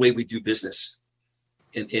changing the way we do business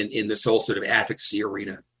in this whole sort of advocacy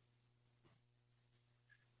arena?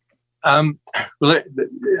 Well,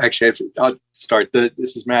 actually, I'll start.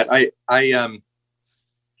 This is Matt. I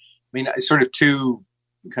mean, sort of two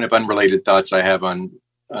kind of unrelated thoughts I have on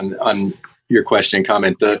your question and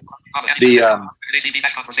comment.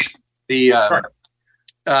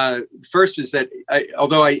 First is that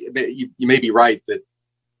although you may be right that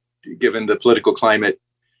given the political climate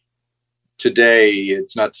today,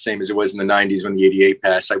 it's not the same as it was in the 90s when the ADA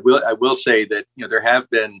passed. I will say that there have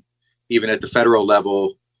been, even at the federal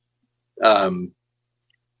level,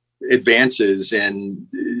 advances in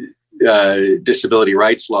disability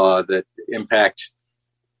rights law that impact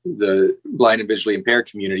the blind and visually impaired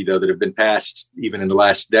community, though, that have been passed even in the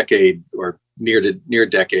last decade or near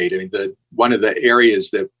decade. I mean, one of the areas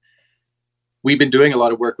that we've been doing a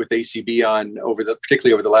lot of work with ACB on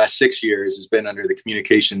particularly over the last 6 years has been under the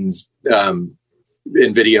Communications and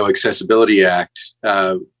Video Accessibility Act,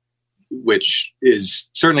 which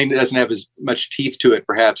certainly doesn't have as much teeth to it,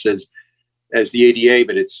 perhaps, as the ADA,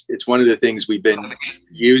 but it's one of the things we've been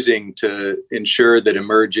using to ensure that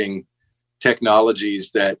emerging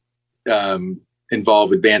technologies that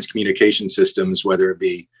involve advanced communication systems, whether it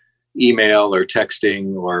be email or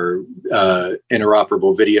texting or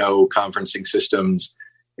interoperable video conferencing systems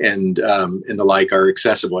and the like, are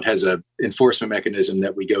accessible. It has an enforcement mechanism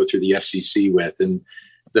that we go through the FCC with, and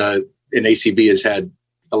ACB has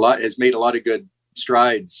made a lot of good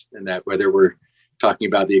strides in that, whether we're talking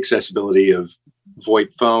about the accessibility of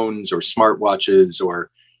VoIP phones or smartwatches, or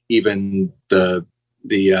even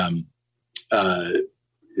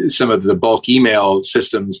some of the bulk email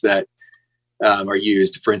systems that are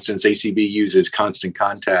used. For instance, ACB uses Constant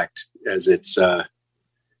Contact as its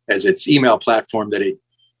email platform that it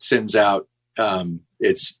sends out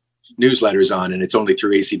its newsletters on, and it's only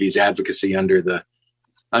through ACB's advocacy under the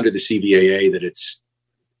CVAA that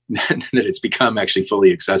it's become actually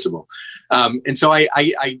fully accessible. And so I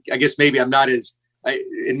guess maybe I'm not as,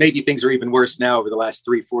 and maybe things are even worse now over the last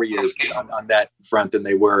 3-4 years on that front than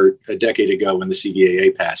they were a decade ago when the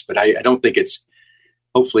CVAA passed. But I don't think it's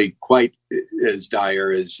hopefully quite as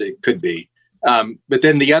dire as it could be. But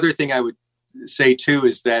then the other thing I would say too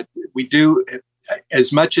is that we do,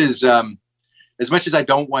 as much as I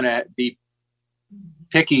don't want to be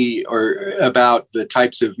picky or about the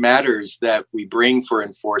types of matters that we bring for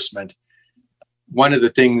enforcement, one of the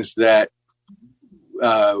things that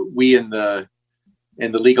we in the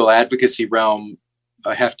legal advocacy realm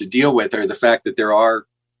have to deal with are the fact that there are,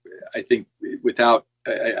 I think,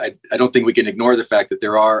 I don't think we can ignore the fact that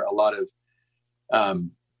there are a lot of,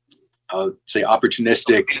 I'll say,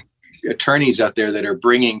 opportunistic attorneys out there that are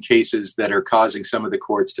bringing cases that are causing some of the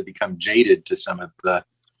courts to become jaded to some of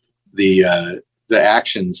the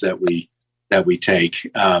actions that we take.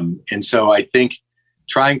 And so I think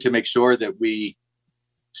trying to make sure that we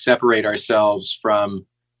separate ourselves from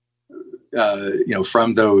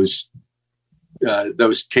those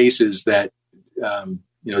cases that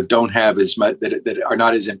don't have as much, that are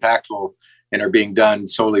not as impactful and are being done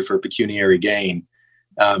solely for pecuniary gain.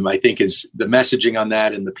 I think is the messaging on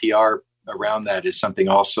that and the PR around that is something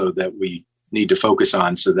also that we need to focus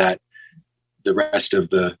on, so that the rest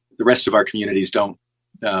of our communities don't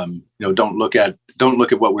look at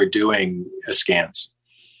what we're doing askance.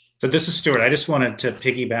 So this is Stuart. I just wanted to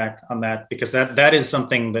piggyback on that, because that is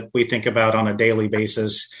something that we think about on a daily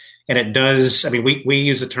basis. And it does, I mean, we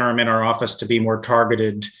use a term in our office to be more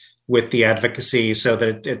targeted with the advocacy, so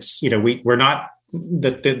that it's, we're not,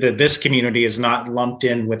 this community is not lumped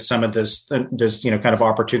in with some of this kind of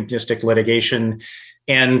opportunistic litigation.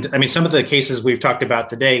 And I mean, some of the cases we've talked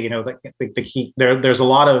about today, there's a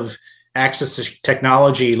lot of access to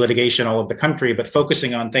technology litigation all over the country, but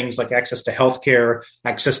focusing on things like access to healthcare,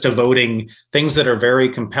 access to voting, things that are very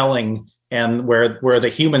compelling, and where the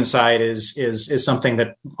human side is something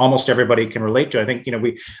that almost everybody can relate to. I think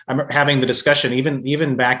I'm having the discussion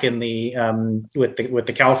even back in the with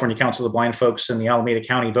the California Council of the Blind folks in the Alameda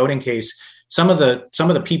County voting case. Some of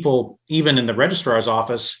the people, even in the registrar's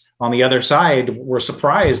office, on the other side were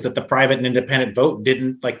surprised that the private and independent vote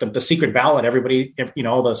didn't, like the secret ballot, everybody,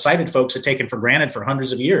 all the sighted folks had taken for granted for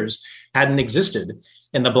hundreds of years, hadn't existed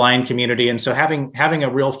in the blind community. And so having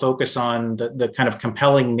a real focus on the kind of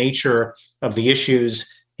compelling nature of the issues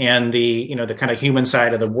and the kind of human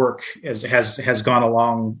side of the work has gone a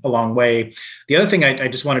long way. The other thing I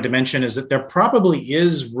just wanted to mention is that there probably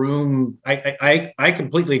is room. I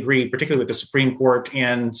completely agree, particularly with the Supreme Court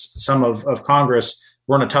and some of Congress.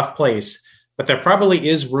 We're in a tough place, but there probably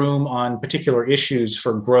is room on particular issues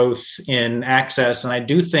for growth in access. And I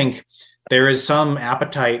do think there is some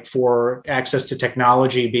appetite for access to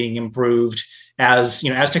technology being improved. As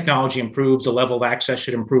technology improves, the level of access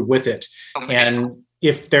should improve with it. And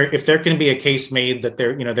if there can be a case made that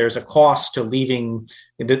there's a cost to leaving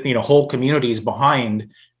whole communities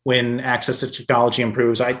behind when access to technology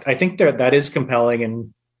improves, I think that is compelling,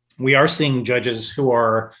 and we are seeing judges who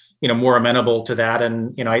are more amenable to that.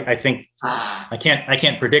 And I think I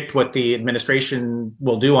can't predict what the administration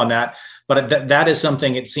will do on that, but that is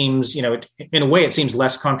something. It seems in a way it seems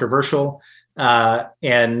less controversial.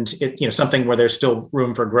 And something where there's still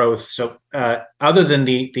room for growth. So other than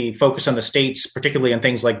the focus on the states, particularly on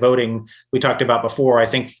things like voting we talked about before, I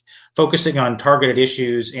think focusing on targeted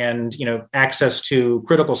issues and access to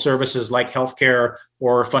critical services like healthcare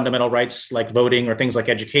or fundamental rights like voting or things like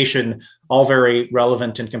education, all very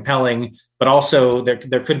relevant and compelling, but also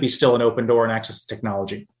there could be still an open door in access to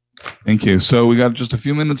technology. Thank you. So we got just a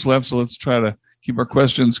few minutes left, so let's try to keep our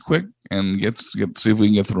questions quick and see if we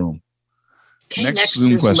can get through them. Okay, next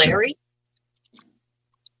is question. Larry.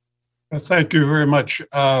 Thank you very much.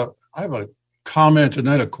 I have a comment and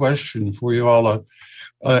then a question for you all.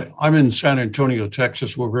 I'm in San Antonio,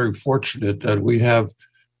 Texas. We're very fortunate that we have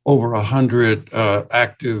over 100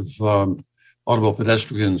 active automobile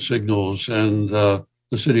pedestrian signals, and the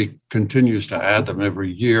city continues to add them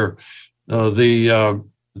every year. The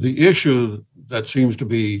issue that seems to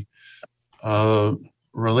be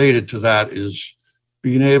related to that is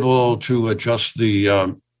being able to adjust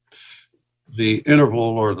the interval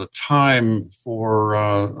or the time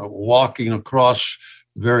for walking across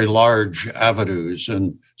very large avenues.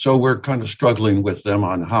 And so we're kind of struggling with them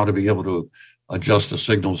on how to be able to adjust the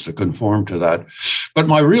signals to conform to that. But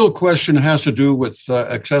my real question has to do with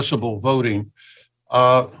accessible voting.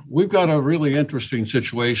 We've got a really interesting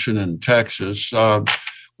situation in Texas.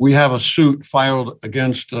 We have a suit filed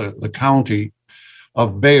against the county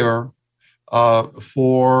of Bexar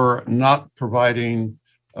for not providing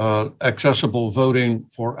accessible voting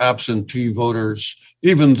for absentee voters,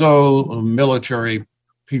 even though military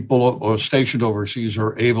people or stationed overseas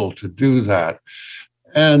are able to do that.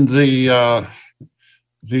 And the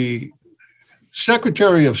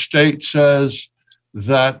Secretary of State says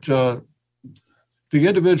that the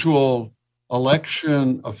individual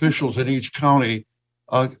election officials in each county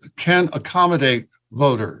can accommodate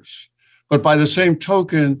voters. But by the same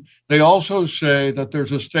token, they also say that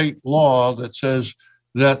there's a state law that says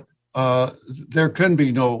that there can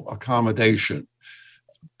be no accommodation.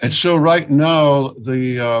 And so right now,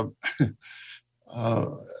 the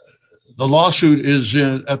lawsuit is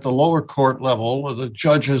at the lower court level. The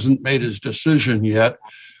judge hasn't made his decision yet.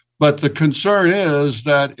 But the concern is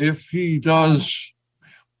that if he does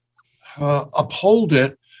uphold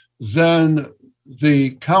it, then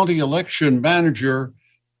the county election manager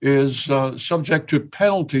is subject to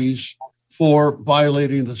penalties for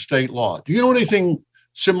violating the state law. Do you know anything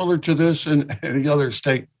similar to this in any other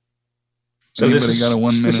state? So anybody got a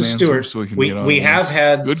 1 minute answer? Stuart. So we can we have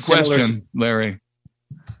had good question, Larry.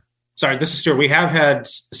 Sorry, this is Stuart. We have had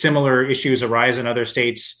similar issues arise in other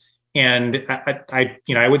states, and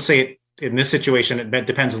I would say in this situation it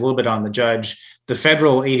depends a little bit on the judge. The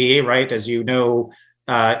federal ADA right, as you know,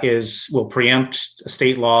 will preempt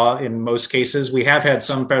state law in most cases. We have had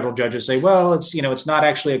some federal judges say, well, it's not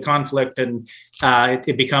actually a conflict, and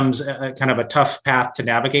it becomes a kind of a tough path to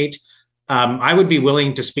navigate. I would be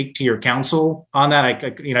willing to speak to your counsel on that.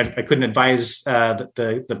 I couldn't advise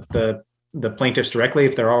the plaintiffs directly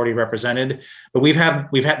if they're already represented, but we've had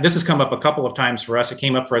this has come up a couple of times for us. It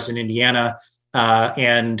came up for us in Indiana,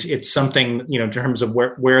 and it's something in terms of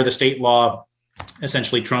where the state law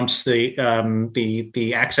essentially trumps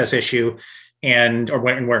the access issue, or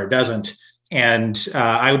where it doesn't. And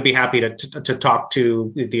I would be happy to talk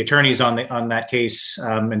to the attorneys on that case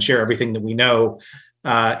and share everything that we know.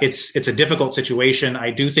 It's a difficult situation.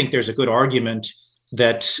 I do think there's a good argument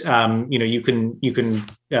that you can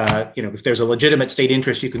if there's a legitimate state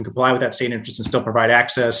interest, you can comply with that state interest and still provide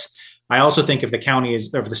access. I also think if the county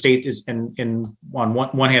is, or if the state is on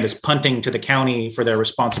one hand is punting to the county for their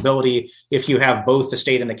responsibility, if you have both the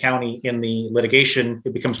state and the county in the litigation,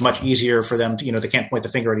 it becomes much easier for them to, they can't point the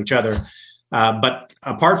finger at each other. But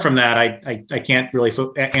apart from that, I can't really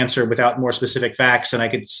answer without more specific facts. And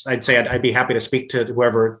I'd say I'd be happy to speak to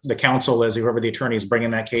whoever the counsel is, whoever the attorney is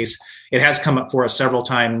bringing that case. It has come up for us several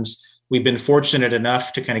times. We've been fortunate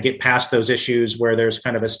enough to kind of get past those issues where there's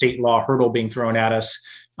kind of a state law hurdle being thrown at us.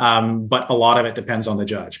 But a lot of it depends on the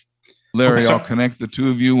judge. Larry, I'll connect the two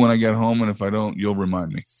of you when I get home. And if I don't, you'll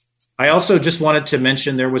remind me. I also just wanted to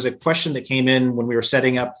mention there was a question that came in when we were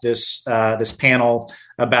setting up this panel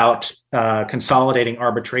about consolidating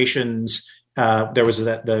arbitrations. There was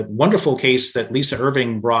the wonderful case that Lisa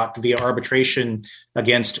Irving brought via arbitration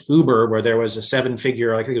against Uber, where there was a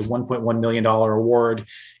 7-figure, I think it was $1.1 million award.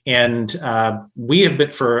 And we have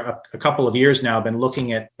been, for a couple of years now, been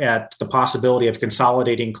looking at the possibility of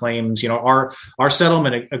consolidating claims. Our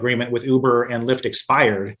settlement agreement with Uber and Lyft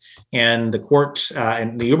expired, and the court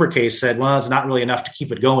in the Uber case said, well, it's not really enough to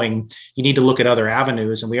keep it going. You need to look at other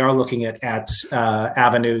avenues. And we are looking at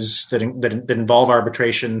avenues that involve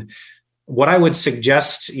arbitration. What I would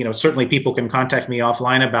suggest, certainly people can contact me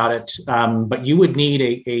offline about it, but you would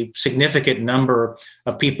need a significant number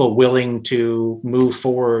of people willing to move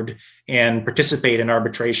forward and participate in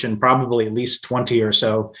arbitration, probably at least 20 or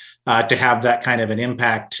so, to have that kind of an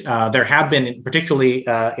impact. There have been, particularly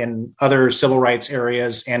in other civil rights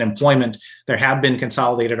areas and employment, there have been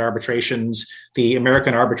consolidated arbitrations. The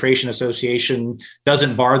American Arbitration Association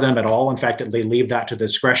doesn't bar them at all. In fact, they leave that to the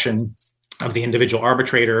discretion of the individual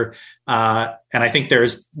arbitrator. And I think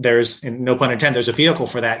there's, no pun intended, there's a vehicle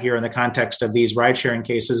for that here in the context of these ride sharing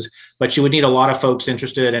cases, but you would need a lot of folks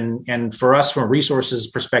interested. And for us, from a resources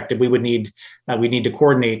perspective, we need to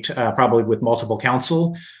coordinate probably with multiple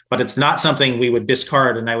counsel, but it's not something we would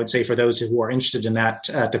discard. And I would say for those who are interested in that,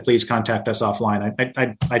 to please contact us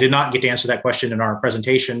offline. I did not get to answer that question in our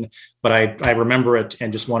presentation, but I remember it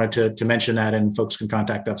and just wanted to mention that, and folks can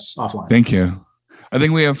contact us offline. Thank you. I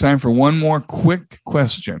think we have time for one more quick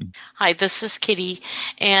question. Hi, this is Kitty.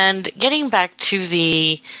 And getting back to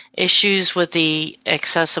the issues with the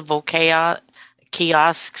accessible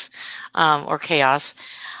kiosks or chaos,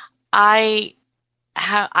 I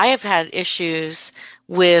have had issues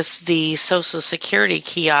with the Social Security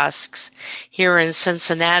kiosks here in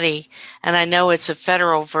Cincinnati. And I know it's a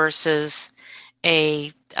federal versus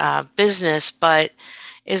a business, but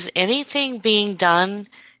is anything being done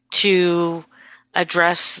to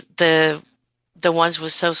address the ones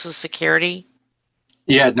with Social Security?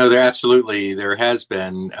 Yeah, no, there has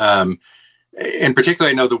been. In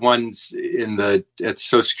particular, I know the ones at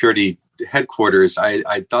Social Security headquarters,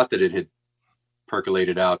 I thought that it had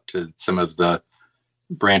percolated out to some of the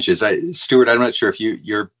branches. Stuart, I'm not sure if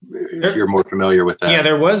you're more familiar with that. Yeah,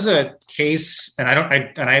 there was a case, and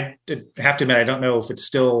I have to admit, I don't know if it's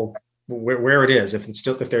still where it is,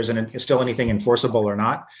 if there's still anything enforceable or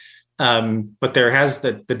not. But there has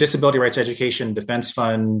the Disability Rights Education Defense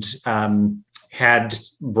Fund had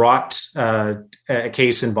brought a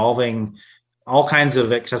case involving all kinds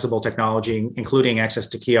of accessible technology, including access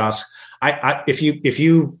to kiosks. I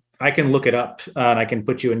can look it up and I can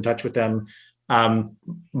put you in touch with them.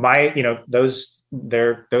 Those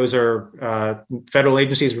are federal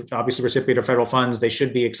agencies, obviously recipient of federal funds. They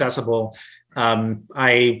should be accessible.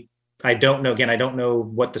 I don't know. Again, I don't know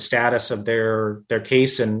what the status of their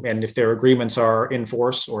case and if their agreements are in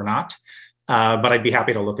force or not. But I'd be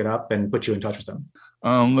happy to look it up and put you in touch with them.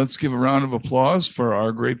 Let's give a round of applause for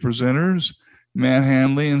our great presenters, Matt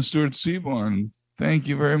Handley and Stuart Seaborn. Thank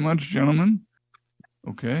you very much, gentlemen.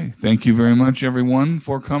 Okay. Thank you very much, everyone,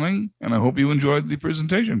 for coming. And I hope you enjoyed the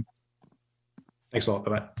presentation. Thanks a lot.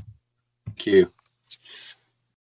 Bye-bye. Thank you.